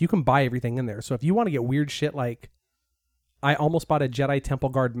 except you can buy everything in there. So if you want to get weird shit, like I almost bought a Jedi Temple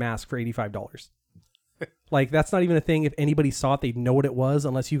Guard mask for $85. Like, that's not even a thing. If anybody saw it, they'd know what it was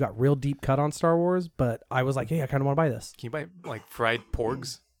unless you got real deep cut on Star Wars. But I was like, hey, I kind of want to buy this. Can you buy, like, fried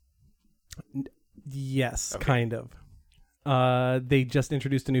porgs? Yes, okay. Kind of. They just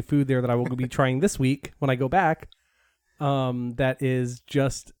introduced a new food there that I will be trying this week when I go back. That is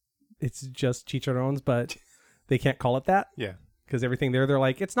just, it's just chicharrones, but they can't call it that. Yeah. Because everything there, they're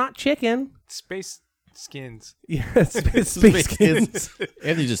like, it's not chicken. Space skins. Yeah, space skins.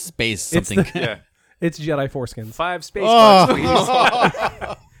 Everything just space something. Yeah. It's Jedi foreskins. 5 space bucks,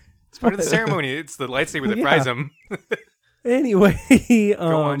 please. It's part of the ceremony. It's the lightsaber that fries them. Anyway,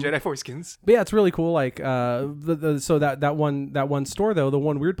 go on, Jedi foreskins. But yeah, it's really cool. Like, so that one store though, the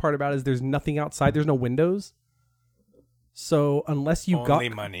one weird part about it is there's nothing outside. There's no windows. So unless you only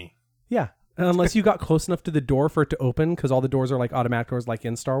money. Yeah, unless you got close enough to the door for it to open, because all the doors are like automatic doors, like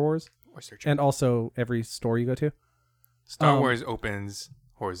in Star Wars, and also every store you go to. Star Wars opens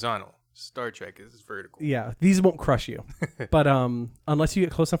horizontal. Star Trek is vertical. Yeah, these won't crush you. But unless you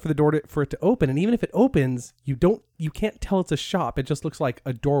get close enough for the door for it to open, and even if it opens, you can't tell it's a shop. It just looks like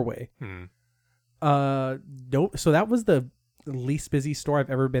a doorway. Nope. So that was the least busy store I've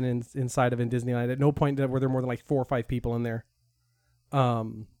ever been inside of in Disneyland. At no point were there more than like 4 or 5 people in there.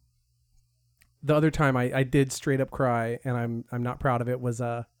 The other time I did straight up cry, and I'm not proud of it, was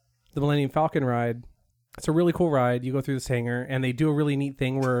the Millennium Falcon ride. It's a really cool ride. You go through this hangar, and they do a really neat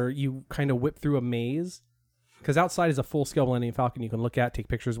thing where you kind of whip through a maze. Because outside is a full-scale Millennium Falcon you can look at, take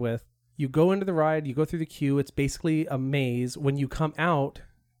pictures with. You go into the ride, you go through the queue. It's basically a maze. When you come out,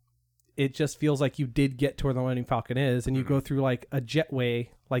 it just feels like you did get to where the Millennium Falcon is, and you go through like a jetway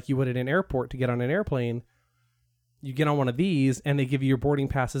like you would at an airport to get on an airplane. You get on one of these, and they give you your boarding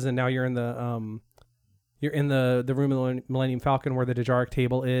passes, and now you're in the room of the Millennium Falcon where the Dejarik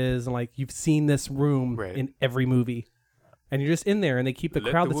table is, and like you've seen this room in every movie, and you're just in there, and they keep the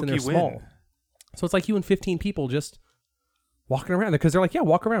crowd that's in there small. So it's like you and 15 people just walking around there, because they're like, yeah,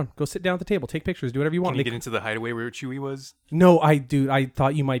 walk around, go sit down at the table, take pictures, do whatever you want. Can you get into the hideaway where Chewie was? No, I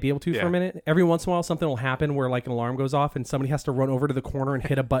thought you might be able to for a minute. Every once in a while, something will happen where like an alarm goes off, and somebody has to run over to the corner and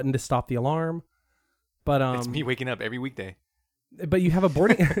hit a button to stop the alarm. But It's me waking up every weekday. But you have a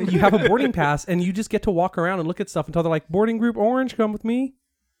boarding pass, and you just get to walk around and look at stuff until they're like, boarding group orange, come with me.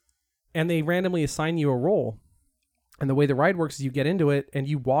 And they randomly assign you a role. And the way the ride works is you get into it and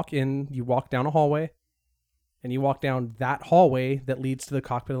you walk down a hallway, and you walk down that hallway that leads to the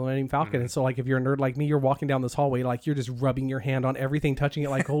cockpit of the Millennium Falcon. And so like if you're a nerd like me, you're walking down this hallway, like you're just rubbing your hand on everything, touching it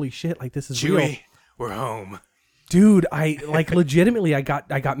like, holy shit, like this is real. Chewie, we're home. Dude, I like legitimately I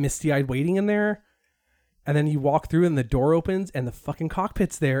got misty-eyed waiting in there. And then you walk through and the door opens and the fucking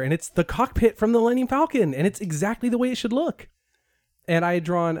cockpit's there. And it's the cockpit from the Millennium Falcon. And it's exactly the way it should look. And I had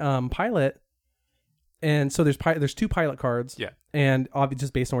drawn pilot. And so there's 2 pilot cards. Yeah. And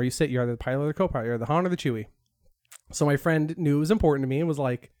just based on where you sit, you're either the pilot or the co-pilot. You're the Han or the Chewie. So my friend knew it was important to me and was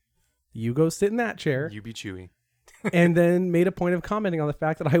like, you go sit in that chair. You be Chewie. And then made a point of commenting on the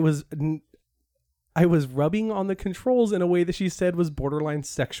fact that I was rubbing on the controls in a way that she said was borderline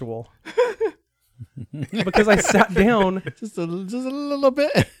sexual. Because I sat down just a little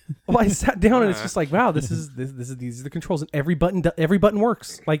bit. Well, I sat down and it's just like, wow, these are the controls, and every button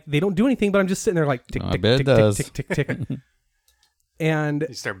works. Like they don't do anything, but I'm just sitting there like tick tick tick tick tick tick tick. And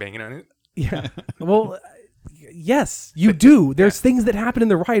You start banging on it. yeah, well, yes, you do. There's things that happen in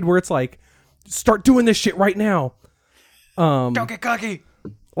the ride where it's like, start doing this shit right now. Don't get cocky.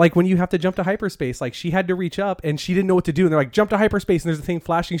 Like when you have to jump to hyperspace, like she had to reach up and she didn't know what to do. And they're like, jump to hyperspace. And there's a thing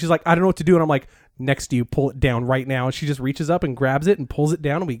flashing. She's like, I don't know what to do. And I'm like, next to you, pull it down right now. And she just reaches up and grabs it and pulls it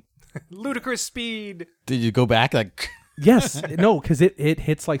down. And we, Ludicrous speed. Did you go back like? yes, no, because it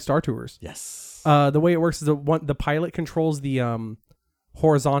hits like Star Tours. Yes. The way it works is the pilot controls the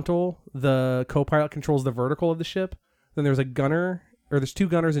horizontal, the co-pilot controls the vertical of the ship. Then there's a gunner, or there's 2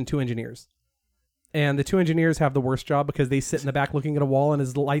 gunners and 2 engineers. And the 2 engineers have the worst job because they sit in the back looking at a wall, and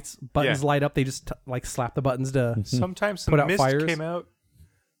as buttons light up, they just like slap the buttons to Sometimes put some out mist fires. came out.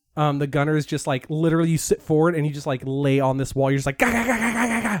 The gunners just like literally you sit forward and you just like lay on this wall. You're just like gah, gah, gah, gah,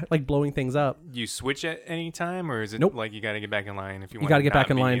 gah, gah, like blowing things up. You switch at any time, or is it Nope. like you got to get back in line if you want? You got to get back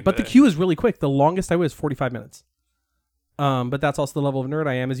in line. But the queue is really quick. The longest I was 45 minutes. But that's also the level of nerd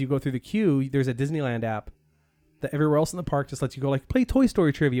I am. As you go through the queue, there's a Disneyland app that everywhere else in the park just lets you go like play Toy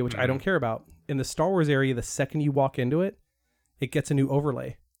Story trivia, which I don't care about. In the Star Wars area, the second you walk into it, it gets a new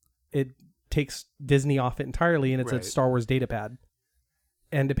overlay. It takes Disney off it entirely, and it's a Star Wars data pad.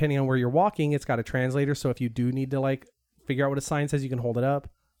 And depending on where you're walking, it's got a translator. So if you do need to like figure out what a sign says, you can hold it up.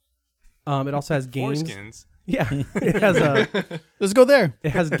 It also has games. Foreskins. Yeah, it has Let's go there.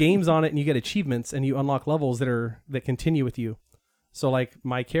 it has games on it, and you get achievements, and you unlock levels that continue with you. So like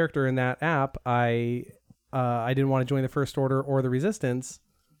my character in that app, I didn't want to join the First Order or the Resistance,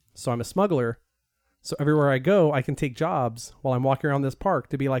 so I'm a smuggler. So everywhere I go, I can take jobs while I'm walking around this park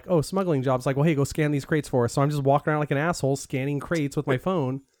to be like, oh, smuggling jobs. Like, well, hey, go scan these crates for us. So I'm just walking around like an asshole scanning crates with my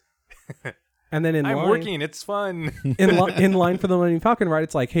phone. And then I'm working. It's fun. in line for the Millennium Falcon ride,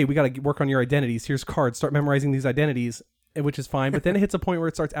 it's like, hey, we got to work on your identities. Here's cards. Start memorizing these identities, which is fine. But then it hits a point where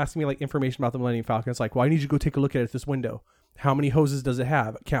it starts asking me like information about the Millennium Falcon. It's like, well, I need you to go take a look at it at this window. How many hoses does it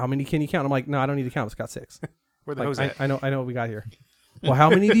have? How many can you count? I'm like, no, I don't need to count. It's got 6. Where the Like, hose at? I know what we got here. Well,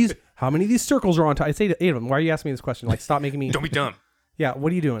 how many of these circles are on top? I say to 8 of them. Why are you asking me this question? Like, stop making me. Don't be dumb. Yeah,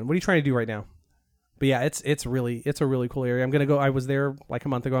 what are you doing? What are you trying to do right now? But yeah, it's a really cool area. I'm gonna go. I was there like a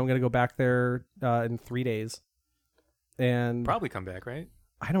month ago. I'm gonna go back there in 3 days, and Probably come back, right?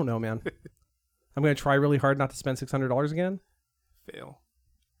 I don't know, man. I'm gonna try really hard not to spend $600 again. Fail.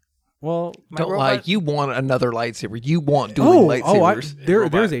 Well, Don't lie. You want another lightsaber. You want dueling lightsabers.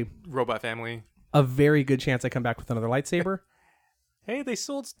 There's Robot family. a very good chance I come back with another lightsaber. Hey, they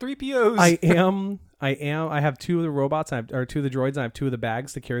sold 3POs. I have 2 of the robots, or 2 of the droids, and I have 2 of the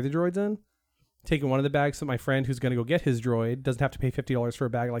bags to carry the droids in. Taking one of the bags so my friend who's going to go get his droid doesn't have to pay $50 for a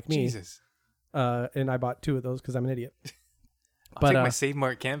bag like me. Jesus. And I bought 2 of those because I'm an idiot. I'll take my Save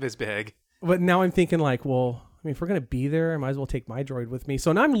Mart canvas bag. But now I'm thinking like, well, I mean, if we're going to be there, I might as well take my droid with me.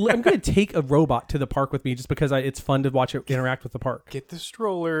 So now I'm going to take a robot to the park with me just because it's fun to watch it interact with the park. Get the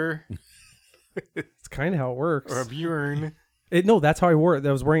stroller. It's kind of how it works. Or a Bjorn. No, that's how I wore it.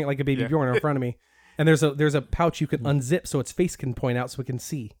 I was wearing it like a baby Yeah. Bjorn in front of me. And there's a pouch you can unzip so its face can point out so it can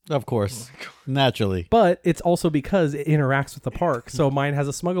see. Of course. Naturally. But it's also because it interacts with the park. So mine has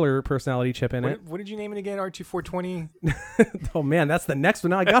a smuggler personality chip in it. What did you name it again? R2420? Oh man, that's the next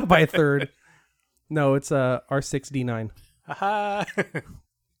one. Now I gotta buy a third. No, it's R6D9. Haha.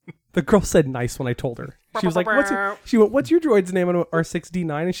 The girl said nice when I told her. She was like, she went, what's your droid's name? on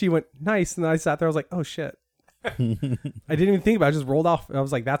R6D9? And she went, nice. And I sat there, I was like, oh shit. I didn't even think about it. I just rolled off. I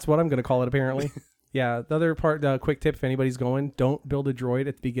was like, that's what I'm going to call it apparently. Yeah. The other part, quick tip if anybody's going, don't build a droid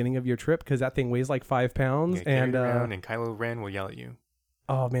at the beginning of your trip because that thing weighs like 5 pounds. Yeah, carry it around and Kylo Ren will yell at you.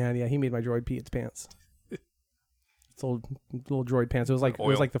 Oh man, yeah, he made my droid pee its pants. Its little droid pants. It was like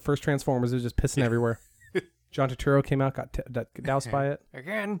Oil. the first Transformers. It was just pissing everywhere. John Turturro came out, got doused by it.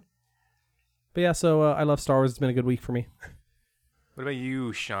 Again. But yeah, so I love Star Wars. It's been a good week for me. What about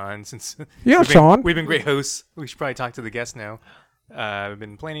you, Sean? Since Sean. We've been great hosts. We should probably talk to the guests now.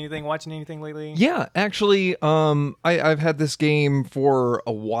 Been playing anything, watching anything lately? Yeah, actually, I've had this game for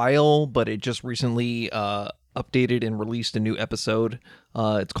a while, but it just recently updated and released a new episode.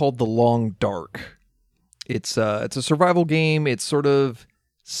 It's called The Long Dark. It's a survival game. It's sort of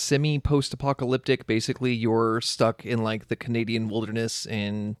semi-post-apocalyptic. Basically, you're stuck in like the Canadian wilderness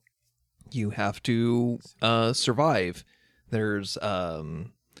and you have to survive. There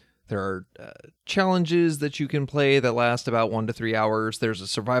are challenges that you can play that last about 1 to 3 hours. There's a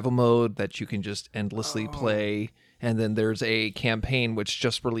survival mode that you can just endlessly play. And then there's a campaign which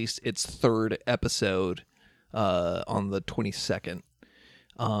just released its 3rd episode on the 22nd.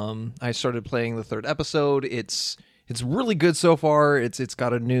 I started playing the 3rd episode. It's really good so far. It's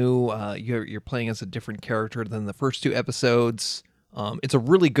got a new you're playing as a different character than the first 2 episodes. It's a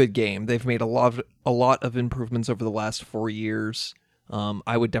really good game. They've made a lot of improvements over the last 4 years.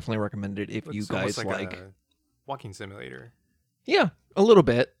 I would definitely recommend it if you guys like a walking simulator. Yeah, a little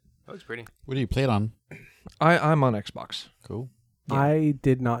bit. That looks pretty. What do you play it on? I'm on Xbox. Cool. Yeah. I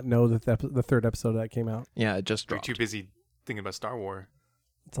did not know that the 3rd episode of that came out. Yeah, it just You're dropped. too busy thinking about Star Wars.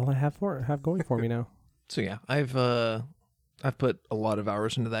 That's all I have going for me now. So yeah, I've put a lot of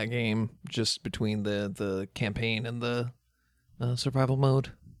hours into that game just between the campaign and the survival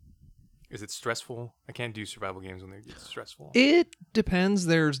mode. Is it stressful? I can't do survival games when they get stressful. It depends.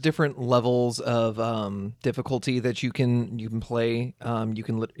 There's different levels of difficulty that you can play. You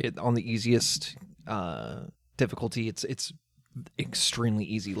can on the easiest difficulty. It's extremely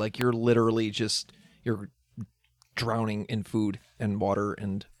easy. Like you're literally you're drowning in food and water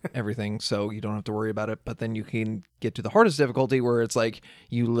and everything, so you don't have to worry about it. But then you can get to the hardest difficulty where it's like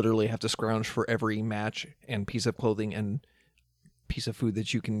you literally have to scrounge for every match and piece of clothing and piece of food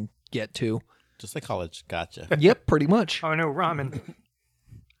that you can get to. Just like college. Gotcha. Yep, pretty much. Oh no, ramen.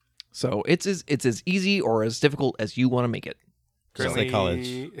 So it's as easy or as difficult as you want to make it. Just like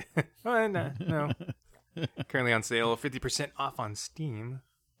college. Oh, no. Currently on sale, 50% off on Steam.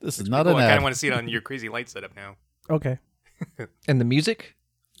 This is It's not pretty an cool. I kind ad. of want to see it on your crazy light setup now. Okay. And the music,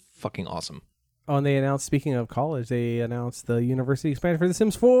 fucking awesome. Oh, and they announced, speaking of college, they announced the university expansion for The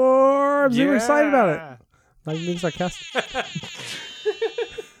Sims 4. I'm super excited about it. Not even being sarcastic.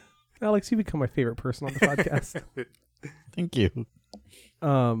 Alex, you become my favorite person on the podcast. Thank you.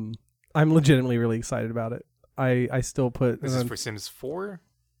 I'm legitimately really excited about it. I still put This is for Sims 4?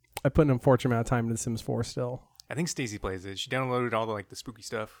 I put an unfortunate amount of time into The Sims 4 still. I think Stacey plays it. She downloaded all the spooky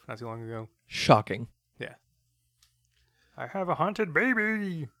stuff not too long ago. Shocking. Yeah. I have a haunted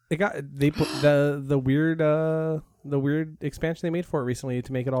baby. They put the weird expansion they made for it recently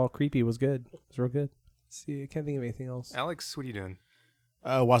to make it all creepy was good. It was real good. Let's see, I can't think of anything else. Alex, what are you doing?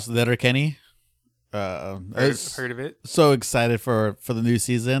 Watched Letterkenny. Heard of it? So excited for the new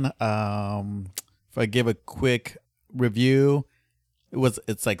season. If I give a quick review,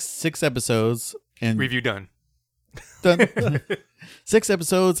 it's like 6 episodes and Review done. done. 6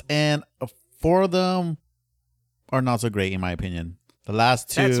 episodes and 4 of them are not so great in my opinion. The last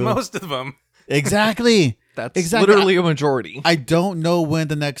 2, That's most of them. exactly. That's Exactly. literally a majority. I don't know when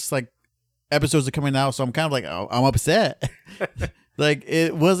the next episodes are coming out, so I'm kind of like, oh, I'm upset.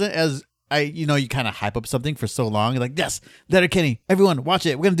 It wasn't as you kind of hype up something for so long. You're like, yes, Letterkenny, everyone watch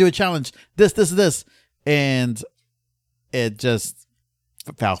it. We're gonna do a challenge. This, and it just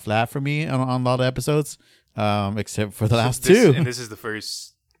fell flat for me on a lot of episodes, except for the last 2. And this is the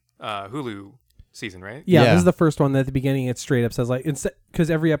first Hulu season, right? Yeah, Yeah. this is the first one that at the beginning it straight up says because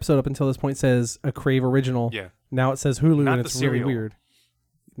every episode up until this point says a Crave original. Yeah. Now it says Hulu Not and the it's really cereal. weird.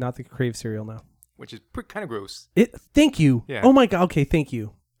 Not the Crave cereal now. Which is kind of gross. Thank you. Yeah. Oh my god. Okay, thank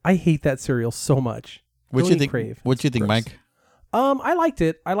you. I hate that cereal so much. What Don't you eat think? Crave. What you think, Gross. Mike? I liked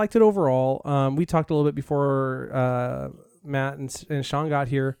it. I liked it overall. We talked a little bit before Matt and Sean got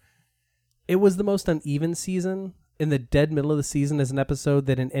here. It was the most uneven season. In the dead middle of the season is an episode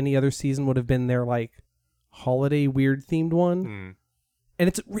that in any other season would have been their holiday weird themed one. Mm. And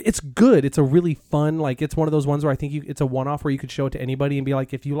it's good. It's a really fun, it's one of those ones where I think it's a one-off where you could show it to anybody and be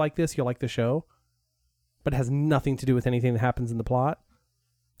like, if you like this, you'll like the show. But it has nothing to do with anything that happens in the plot.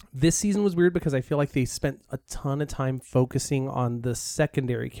 This season was weird because I feel like they spent a ton of time focusing on the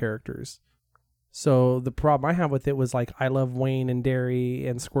secondary characters. So the problem I have with it was I love Wayne and Derry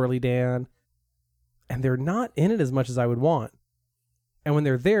and Squirrely Dan, and they're not in it as much as I would want. And when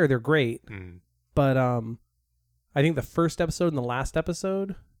they're there, they're great. Mm. But I think the first episode and the last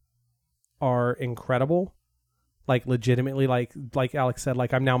episode are incredible. like legitimately, like Alex said,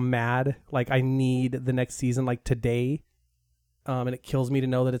 like I'm now mad. Like I need the next season like today, and it kills me to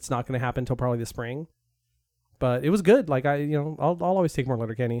know that it's not going to happen until probably the spring. But it was good. Like I'll always take more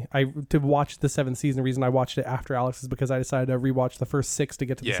Letterkenny. To watch the 7th season. The reason I watched it after Alex is because I decided to rewatch the first 6 to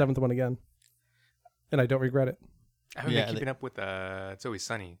get to the 7th one again, and I don't regret it. I haven't been keeping up with It's Always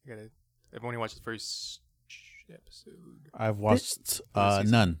Sunny. I've only watched the first episode. I've watched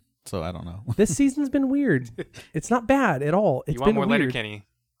none, so I don't know. This season's been weird. It's not bad at all. It's you want been more weird. Letterkenny?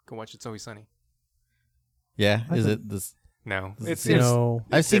 Go watch It's Always Sunny. Yeah, is it this? No, It's different,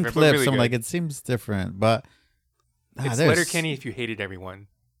 I've seen but clips. really I'm good. like, it seems different, but It's Letterkenny if you hated everyone.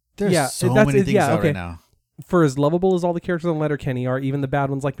 There's so many things out right now. For as lovable as all the characters on Letterkenny are, even the bad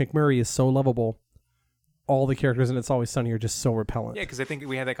ones like McMurray is so lovable. All the characters in It's Always Sunny are just so repellent. Yeah, because I think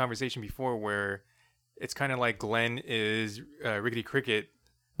we had that conversation before where it's kind of like Glenn is Rickety Cricket.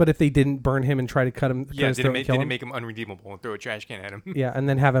 But if they didn't burn him and try to cut him, didn't make him unredeemable and throw a trash can at him. Yeah, and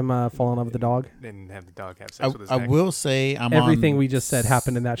then have him fall in love with the dog. Then have the dog have sex with his I neck. will say Everything we just said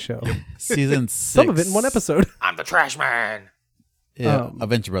happened in that show. Season 6. Some of it in one episode. I'm the trash man. Yeah,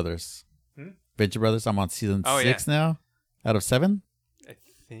 Adventure Brothers. Adventure Brothers. I'm on season 6 now, out of 7. I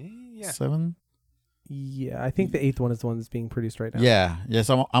think 7. Yeah, I think the 8th one is the one that's being produced right now. Yeah.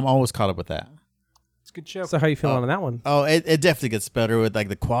 So I'm always caught up with that. It's a good show. So how you feeling on that one? Oh, it definitely gets better with like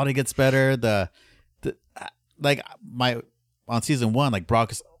the quality gets better. The like on season 1, like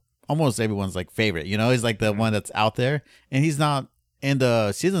Brock is almost everyone's like favorite. You know, he's like the one that's out there, and he's not in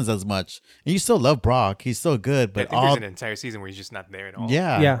the seasons as much. And you still love Brock; he's still good. But I think there's an entire season where he's just not there at all.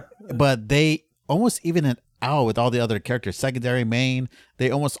 Yeah. But they almost even it out with all the other characters, secondary, main.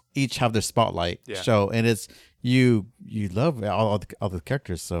 They almost each have their spotlight show, and it's you love all the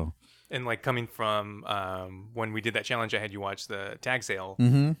characters. So. And like coming from when we did that challenge, I had you watch the tag sale,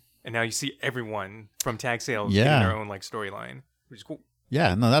 Mm-hmm. and now you see everyone from tag sales getting their own like storyline, which is cool.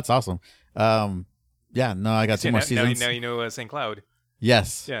 Yeah, no, that's awesome. I got 2 more seasons. Now you know St. Cloud.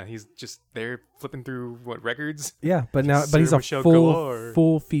 Yes. Yeah, he's just there flipping through records. Yeah, but he's a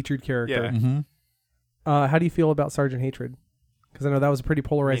full featured character. Yeah. Mm-hmm. How do you feel about Sergeant Hatred? Because I know that was a pretty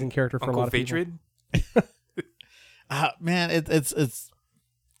polarizing character for Uncle a lot of Fatred? people. Man, it's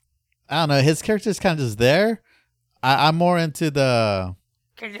I don't know. His character's kind of just there. I'm more into the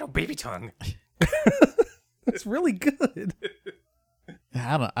baby tongue. It's really good.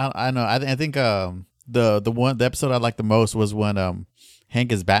 I don't know. I think the episode I liked the most was when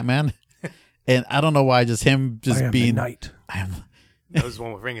Hank is Batman, and I don't know why just him just being the knight. That was the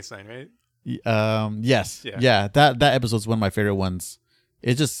one with Frankenstein, right? Yes. Yeah. That episode's one of my favorite ones.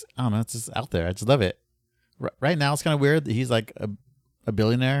 It's just I don't know. It's just out there. I just love it. Right now it's kind of weird. He's like a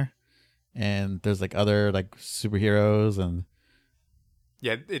billionaire, and there's like other like superheroes and.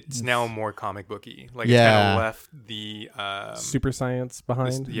 Yeah, it's now more comic booky. Like it's kind of left the super science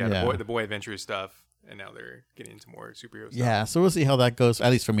behind. The boy adventure stuff, and now they're getting into more superhero stuff. Yeah, so we'll see how that goes.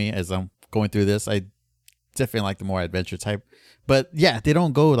 At least for me, as I'm going through this, I definitely like the more adventure type. But yeah, they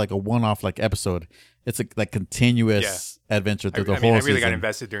don't go like a one-off like episode. It's like continuous adventure through the whole season. I really got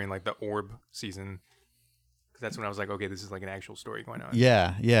invested during like the Orb season, because that's when I was like, okay, this is like an actual story going on.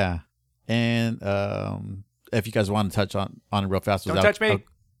 Yeah. And if you guys want to touch on it real fast, don't touch me.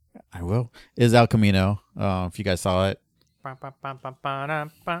 I will. Is El Camino? If you guys saw it,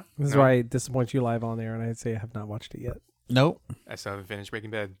 This is why I disappoint you live on there, and I'd say I have not watched it yet. Nope. I still haven't finished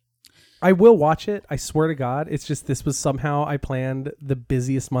Breaking Bad. I will watch it. I swear to God. It's just this was somehow I planned the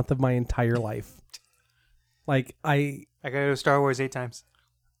busiest month of my entire life. Like I gotta go to Star Wars 8 times.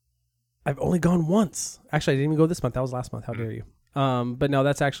 I've only gone once. Actually, I didn't even go this month. That was last month. How dare you? But no,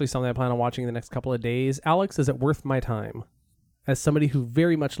 that's actually something I plan on watching in the next couple of days. Alex, is it worth my time? As somebody who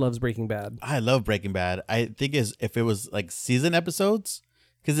very much loves Breaking Bad. I love Breaking Bad. I think if it was like season episodes,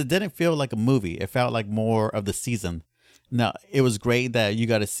 because it didn't feel like a movie. It felt like more of the season. Now, it was great that you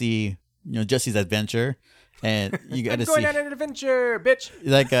got to see, Jesse's adventure, and you got to see. I'm going on an adventure, bitch.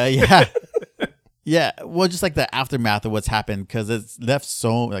 Like, yeah. Yeah, well, just like the aftermath of what's happened, because it's left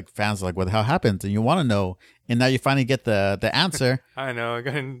so like fans are like, what the hell happened? And you want to know, and now you finally get the answer. I know. I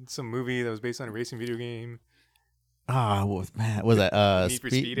got in some movie that was based on a racing video game. Man, was that Need for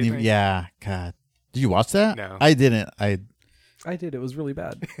Speed, I think. Yeah, God, did you watch that? No, I didn't. I did. It was really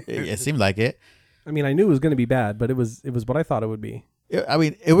bad. it seemed like it. I mean, I knew it was going to be bad, but it was what I thought it would be.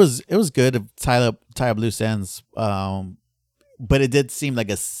 It was good to tie up loose ends. But it did seem like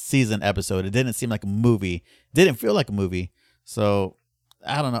a season episode. It didn't seem like a movie. It didn't feel like a movie. So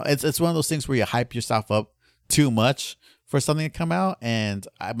I don't know. It's one of those things where you hype yourself up too much for something to come out, and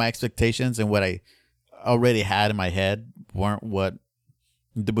my expectations and what I already had in my head weren't what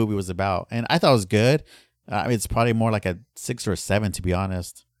the movie was about. And I thought it was good. I mean, it's probably more like a 6 or a 7, to be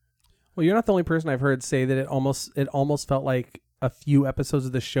honest. Well, you're not the only person I've heard say that it almost felt like a few episodes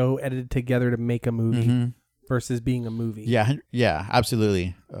of the show edited together to make a movie versus being a movie. Yeah,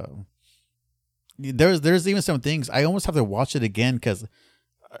 absolutely. There's even some things I almost have to watch it again because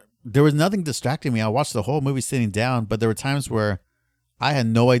there was nothing distracting me. I watched the whole movie sitting down, but there were times where I had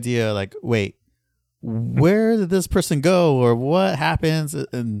no idea, like, wait, where did this person go or what happens?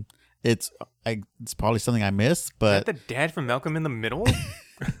 And it's probably something I missed, but Is that the dad from Malcolm in the Middle?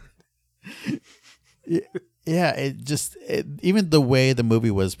 yeah, even the way the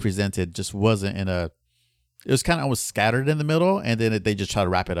movie was presented just wasn't it was kind of almost scattered in the middle, and then they just try to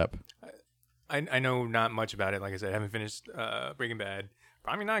wrap it up. I know not much about it. Like I said, I haven't finished Breaking Bad.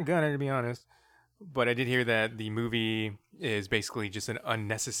 Probably not gonna, to be honest. But I did hear that the movie is basically just an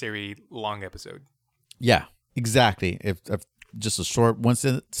unnecessary long episode. Yeah, exactly. If just a short one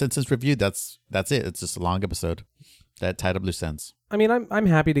sentence review, that's it. It's just a long episode that tied up loose ends. I mean, I'm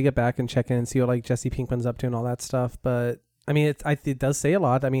happy to get back and check in and see what like Jesse Pinkman's up to and all that stuff. But I mean, it does say a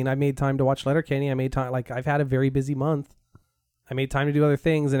lot. I mean, I made time to watch Letterkenny. I made time. Like I've had a very busy month. I made time to do other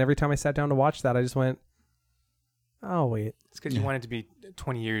things, and every time I sat down to watch that, I just went, "Oh wait." It's because you want it to be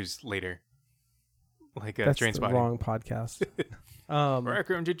 20 years later, like That's the Trainspotting. wrong podcast.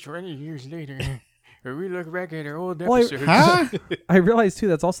 Welcome to 20 years later. We look back at our old Well, episodes. I realized too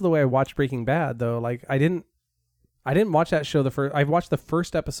that's also the way I watched Breaking Bad though. Like I didn't watch that show I watched the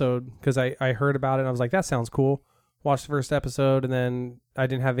first episode because I heard about it and I was like, that sounds cool. Watched the first episode and then I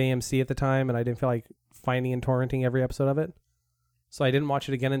didn't have AMC at the time and I didn't feel like finding and torrenting every episode of it. So I didn't watch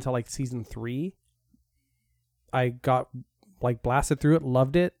it again until like season 3. I got like blasted through it,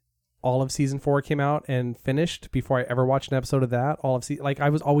 loved it. All of season 4 came out and finished before I ever watched an episode of that. Like I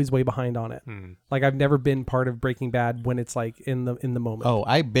was always way behind on it. Like I've never been part of Breaking Bad when it's like in the moment. Oh,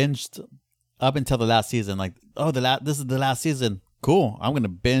 I binged up until the last season. Like, this is the last season. Cool. I'm gonna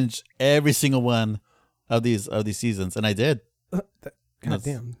binge every single one of these seasons, and I did. God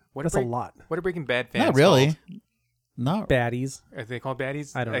damn, that's a lot. What are Breaking Bad fans Not really. called? No. Baddies. Are they called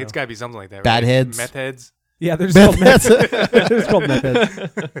baddies? I don't know. It's got to be something like that, Bad right? heads. Meth heads. Yeah, there's called meth. There's called meth heads.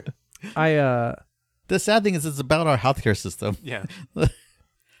 The sad thing is, it's about our healthcare system. Yeah.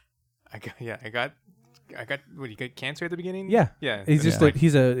 I got. What, you got cancer at the beginning? Yeah. Yeah. He's just Yeah. he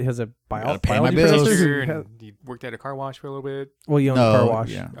has a Gotta pay my biology bills. professor. And he worked at a car wash for a little bit. Well, he owned No, a car wash.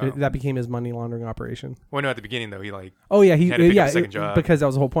 yeah. That became his money laundering operation. Well, no, at the beginning though, he like. Oh yeah, He had to pick up a second job. because that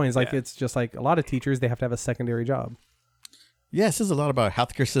was the whole point. It's like Yeah. it's just like a lot of teachers they have to have a secondary job. Yeah, it says a lot about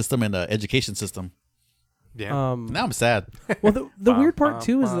healthcare system and the education system. Yeah. Now I'm sad. Well, the weird part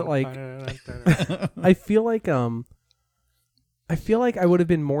too is that like I feel like I would have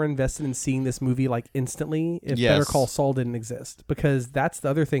been more invested in seeing this movie like instantly if Yes. Better Call Saul didn't exist, because that's the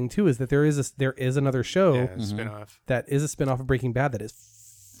other thing too is that there is another show yeah, spinoff. that is a spinoff of Breaking Bad that is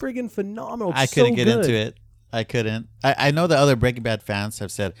friggin' phenomenal. I It's couldn't so get good. into it. I couldn't. I know that other Breaking Bad fans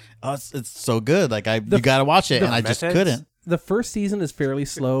have said, "Oh, it's so good. Like you gotta watch it," and I just methods? couldn't. The first season is fairly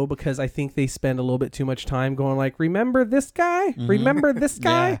slow because I think they spend a little bit too much time going like, remember this guy? Remember this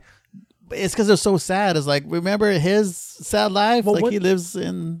guy? Yeah. But it's because they're so sad. It's like, remember his sad life? Well, he lives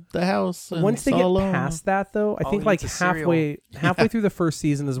in the house. And Once they it's get all alone. past that, though, I Oh, think he like eats a cereal. halfway through the first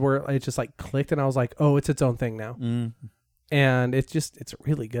season is where it just like clicked, and I was like, oh, it's its own thing now. And it's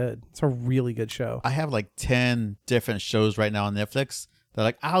really good. It's a really good show. I have like 10 different shows right now on Netflix that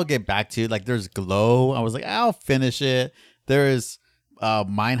like I'll get back to. Like there's Glow. I was like, I'll finish it. There's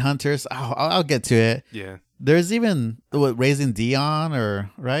Mindhunters. I'll get to it. Yeah. There's even Raising Dion, he's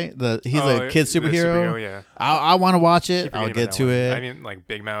a kid the superhero. Yeah. I want to watch it. Keep I'll forgetting get about to that it. one. I mean, like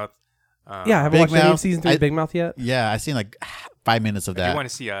Big Mouth. Yeah, I haven't Big watched any of Mouth. season 3 of Big Mouth yet. Yeah, I've seen like 5 minutes of I do that. want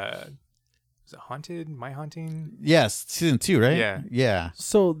to see is it Haunted? My Haunting? Yes, season 2, right? Yeah. Yeah.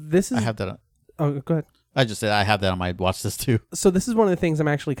 So this is. I have that. Oh, go ahead. I just said I have that on my watch list too. So this is one of the things I'm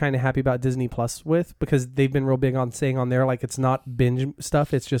actually kind of happy about Disney Plus with, because they've been real big on saying on there like it's not binge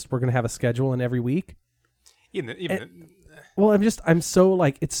stuff. It's just we're gonna have a schedule and every week. Well, I'm so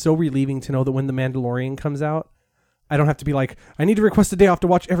like, it's so relieving to know that when The Mandalorian comes out, I don't have to be like, I need to request a day off to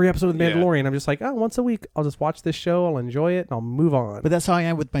watch every episode of The Mandalorian. I'm just like, oh, once a week, I'll just watch this show, I'll enjoy it, and I'll move on. But that's how I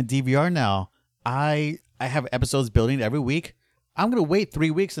am with my DVR now. I have episodes building every week. I'm gonna wait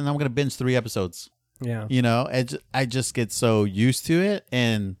 3 weeks and I'm gonna binge 3 episodes. Yeah. You know, I just get so used to it,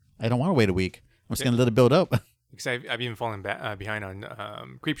 and I don't want to wait a week. I'm just gonna let it build up. Because I've even fallen behind on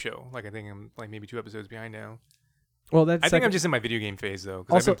Creepshow. Like I think I'm like maybe 2 episodes behind now. Well, that's I think I'm just in my video game phase though,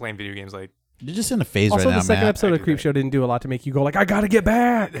 because I've Also- been playing video games like You're just in a phase Also, right now, the second man. episode I of do Creep that. Show didn't do a lot to make you go like, I gotta get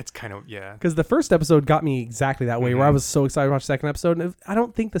back. That's kind of Because the first episode got me exactly that way, where I was so excited to watch the second episode. And I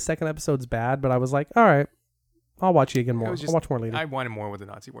don't think the second episode's bad, but I was like, all right, I'll watch you again more. I'll watch more later. I wanted more with the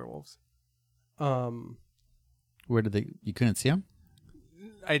Nazi werewolves. Where did they? You couldn't see them?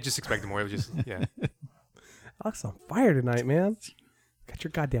 I just expected more. It was just yeah. Alex on fire tonight, man. Got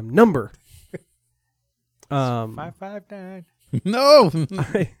your goddamn number. 559. No.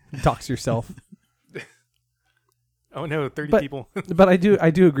 Dox yourself. Oh no, 30 But- people. But I do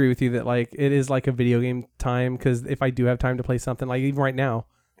agree with you that like it is like a video game time, because if I do have time to play something, like even right now,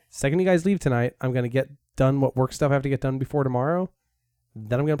 second you guys leave tonight, I'm gonna get done what work stuff I have to get done before tomorrow.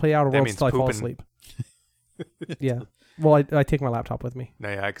 Then I'm gonna play Outer That Worlds means until I fall pooping. asleep. Yeah. Well, I take my laptop with me. No,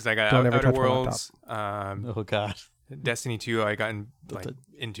 yeah, because I got Don't ever Outer touch my Worlds, Oh God. Destiny 2. I got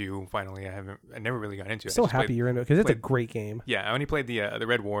into finally. I never really got into it. I So just happy played- you're into it because it's a played- great game. Yeah, I only played the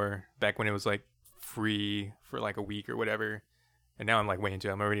Red War back when it was like free for like a week or whatever, and now I'm like way into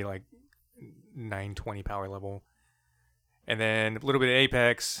it. I'm already like 920 power level, and then a little bit of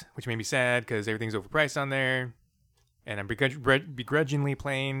Apex, which made me sad because everything's overpriced on there. And I'm begrudgingly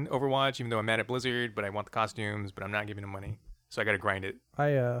playing Overwatch, even though I'm mad at Blizzard, but I want the costumes, but I'm not giving them money, so I got to grind it.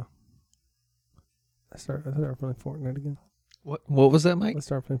 I start playing Fortnite again. What was that, Mike? Let's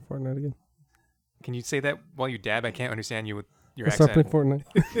start playing Fortnite again. Can you say that while you dab? I can't understand you with your Let's start accent. playing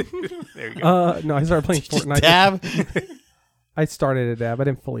Fortnite. There you go. No, I started playing Just Fortnite. dab. I started a dab. I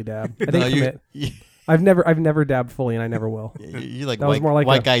didn't fully dab. I No, didn't commit. I've never dabbed fully, and I never will. You like That was white, more like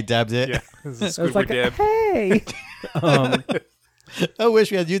white a- guy dabbed it. Yeah, this is I was Squidward like, dab. hey. I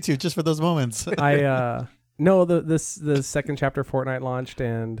wish we had YouTube just for those moments. No, the second chapter of Fortnite launched,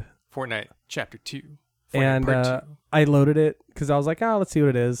 and Fortnite Chapter 2. Fortnite and Part 2. I loaded it because I was like, let's see what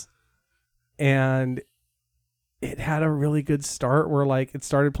it is, and it had a really good start where like it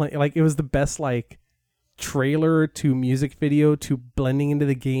started playing, like it was the best like trailer to music video to blending into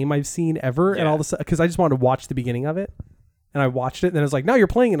the game I've seen ever. And Yeah. all of a sudden, because I just wanted to watch the beginning of it, and I watched it, and then it was like, now you're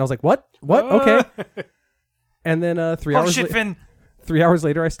playing it, and I was like, what okay. And then 3 Oh hours shit, Finn! 3 hours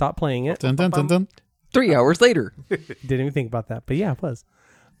later I stopped playing it. Dun, dun, dun, dun. 3 hours later. Didn't even think about that, but yeah, it was.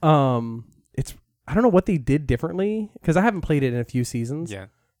 It's, I don't know what they did differently because I haven't played it in a few seasons. Yeah,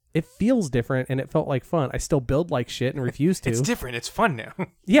 It feels different and it felt like fun. I still build like shit and refuse to. it's different. It's fun now.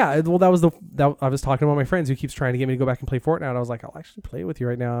 Yeah, well, that was I was talking to one of my friends who keeps trying to get me to go back and play Fortnite. I was like, I'll actually play it with you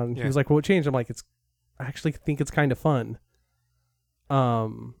right now, and he Yeah. was like, well, what changed? I'm like, I actually think it's kind of fun.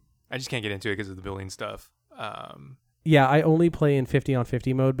 I just can't get into it because of the building stuff. Yeah, I only play in 50 on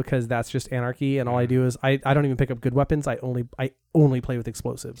 50 mode because that's just anarchy, and all I do is I don't even pick up good weapons. I only play with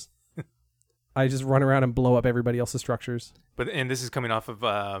explosives. I just run around and blow up everybody else's structures. And this is coming off of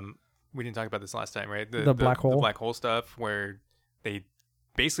we didn't talk about this last time, right? The black hole? the black hole stuff, where they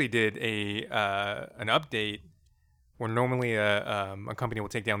basically did an update where normally a company will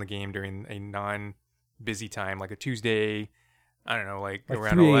take down the game during a non-busy time, like a Tuesday. I don't know, like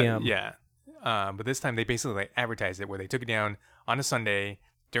around 3 11 a.m. Yeah. But this time they basically like advertised it where they took it down on a Sunday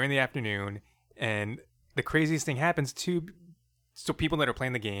during the afternoon, and the craziest thing happens too. So people that are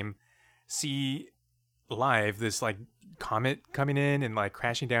playing the game see live this like comet coming in and like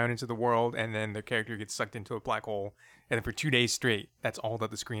crashing down into the world, and then their character gets sucked into a black hole, and then for 2 days straight, that's all that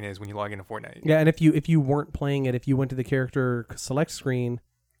the screen is when you log into Fortnite. Yeah, and if you weren't playing it, if you went to the character select screen,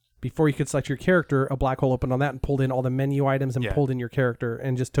 before you could select your character, a black hole opened on that and pulled in all the menu items and Yeah. pulled in your character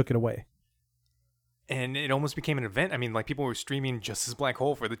and just took it away. And it almost became an event. I mean, like people were streaming just this black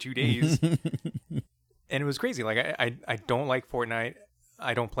hole for the 2 days, and it was crazy. Like I don't like Fortnite.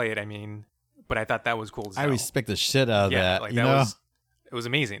 I don't play it. I mean, but I thought that was cool. As I hell. respect the shit out of Yeah, that. like you that know, it was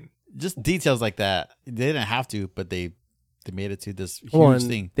amazing. just details like that. They didn't have to, but they made it to this huge Well, and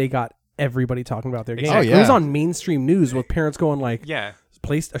thing. they got everybody talking about their game. Exactly. Oh, It was yeah. on mainstream news with parents going like, Yeah.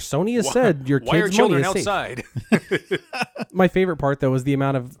 Sony has said your Why are kids' money children is safe. outside? My favorite part, though, was the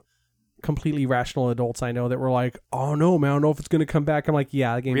amount of completely rational adults I know that were like, oh, no, man, I don't know if it's going to come back. I'm like,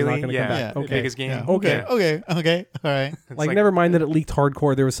 yeah, the game's Really? not going to Yeah. come Yeah. back. The Okay. biggest game. Yeah. Okay. Okay. All right. It's Like, never mind that it leaked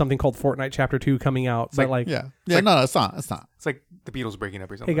hardcore. There was something called Fortnite Chapter 2 coming out. But like, Yeah. Yeah. No, it's not. It's not. It's like the Beatles breaking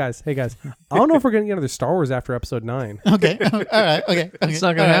up or hey something. guys, I don't know if we're going to get another Star Wars after Episode 9. Okay. All right. Okay. It's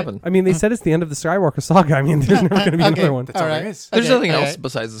not going to happen. I mean, they said it's the end of the Skywalker saga. I mean, there's never going to be Okay. another one. That's all All there right. is. There's Okay, nothing all else right.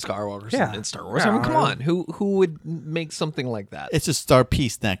 besides the Skywalkers Yeah. in Star Wars. I mean, come on. Who would make something like that? It's just Star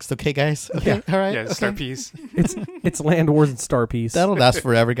Peace next. Okay, guys. Okay. Yeah. All right. Yeah, okay. Star Piece. It's Land Wars and Star Piece. That'll last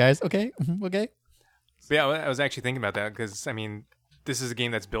forever, guys. Okay. Okay. But yeah, I was actually thinking about that because, I mean, this is a game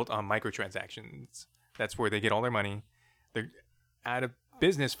that's built on microtransactions. That's where they get all their money. They're out of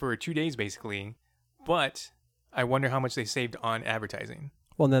business for 2 days, basically. But I wonder how much they saved on advertising.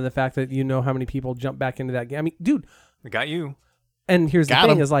 Well, and then the fact that you know how many people jump back into that game. I mean, dude. I got you. And here's Got the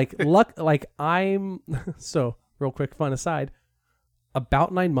thing: 'em. is like I'm so real quick fun aside.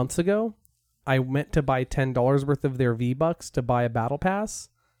 About 9 months ago, I went to buy $10 worth of their V-Bucks to buy a battle pass.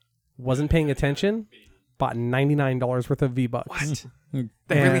 Wasn't paying attention. Bought $99 worth of V-Bucks. What? And-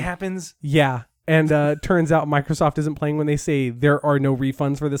 That really happens? Yeah. And turns out Microsoft isn't playing when they say there are no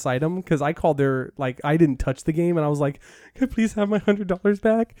refunds for this item. Because I called I didn't touch the game. And I was like, can I please have my $100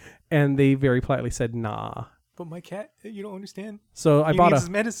 back? And they very politely said, nah. But my cat, you don't understand. So He needs his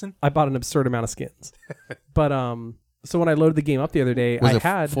medicine. I bought an absurd amount of skins. But so when I loaded the game up the other day, Was I it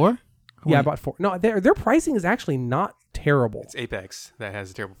had 4? Yeah, I bought 4. No, their pricing is actually not terrible. It's Apex that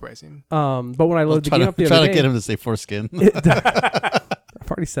has terrible pricing. But when I loaded the game up the Try other to day, get him to say foreskin. I've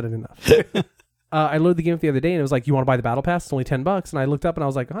already said it enough. I loaded the game up the other day and it was like, you want to buy the battle pass? It's only $10. And I looked up and I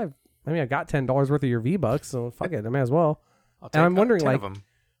was like, I got $10 worth of your V-Bucks, so fuck it, I may as well. And I'm wondering, 10 like, of them.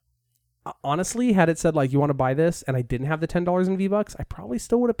 honestly, had it said like you want to buy this and I didn't have the $10 in V-Bucks, I probably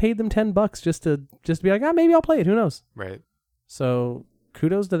still would have paid them $10 just to be like, maybe I'll play it. Who knows? Right. So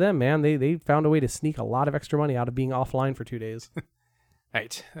kudos to them, man. They found a way to sneak a lot of extra money out of being offline for 2 days. All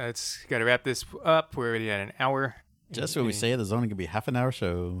right. Let's got to wrap this up. We're already at an hour. Just what we say, there's only going to be half an hour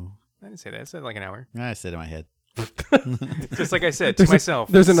show. I didn't say that. I said like an hour. I said in my head. Just like I said to myself.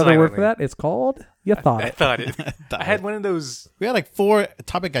 There's another word for silently. that. It's called You Thought I It. thought it. I had one of those. We had like 4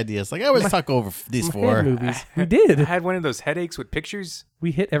 topic ideas. Like I always talk over these My 4. head movies. We did. I had one of those headaches with pictures.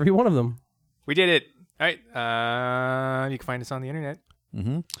 We hit every one of them. We did it. All right. You can find us on the internet.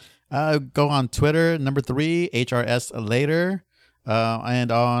 Go on Twitter, 3 HRS later,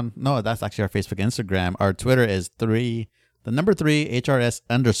 and on that's actually our Facebook, Instagram. Our Twitter is 3 HRS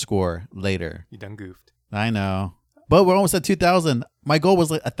 _ later. You done goofed. I know, but we're almost at 2,000. My goal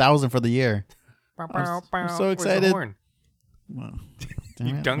was like 1,000 for the year. I'm so Where's the excited. horn? Well,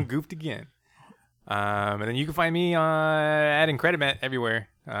 You done goofed again. And then you can find me at Incredimat everywhere.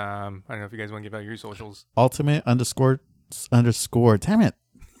 I don't know if you guys want to give out your socials. Ultimate _ damn it.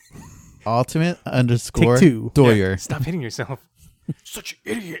 Ultimate _ Take 2. Doyer. Stop hitting yourself. Such an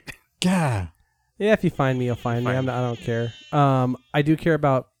idiot. Yeah. Yeah, if you find me, you'll find me. I don't care. I do care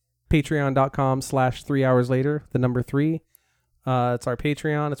about patreon.com/3 hours later, the number 3. It's our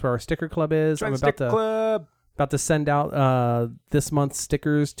Patreon. It's where our sticker club is. Join I'm the Sticker Club. about to send out this month's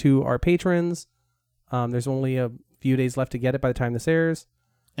stickers to our patrons. There's only a few days left to get it by the time this airs.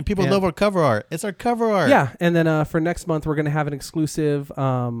 And people love our cover art. It's our cover art. Yeah, and then for next month, we're going to have an exclusive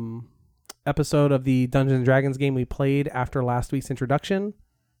episode of the Dungeons and Dragons game we played after last week's introduction.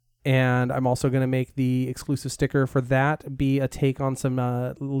 And I'm also going to make the exclusive sticker for that be a take on some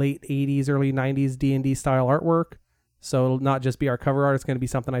late 80s, early 90s D&D style artwork. So it'll not just be our cover art. It's going to be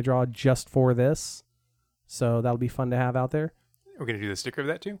something I draw just for this. So that'll be fun to have out there. We're going to do the sticker of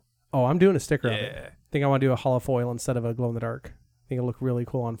that too? Oh, I'm doing a sticker of it. Yeah. I think I want to do a hollow foil instead of a glow-in-the-dark. I think it'll look really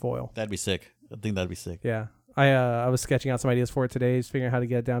cool on foil. That'd be sick. I think that'd be sick. Yeah. I was sketching out some ideas for it today, just figuring out how to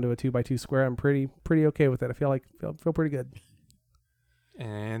get it down to a 2x2 square. I'm pretty okay with it. I feel pretty good.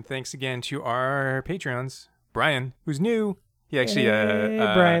 And thanks again to our Patreons. Brian, who's new. He actually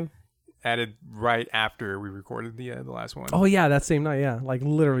Brian. added right after we recorded the last one. Oh yeah, that same night. Yeah, like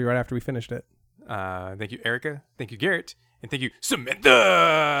literally right after we finished it. Thank you, Erica. Thank you, Garrett. And thank you,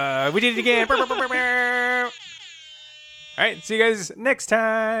 Samantha. We did it again. All right, see you guys next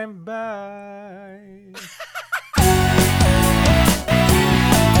time. Bye.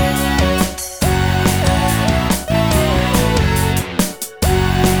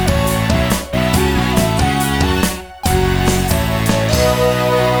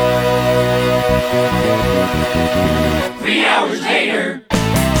 Hours later.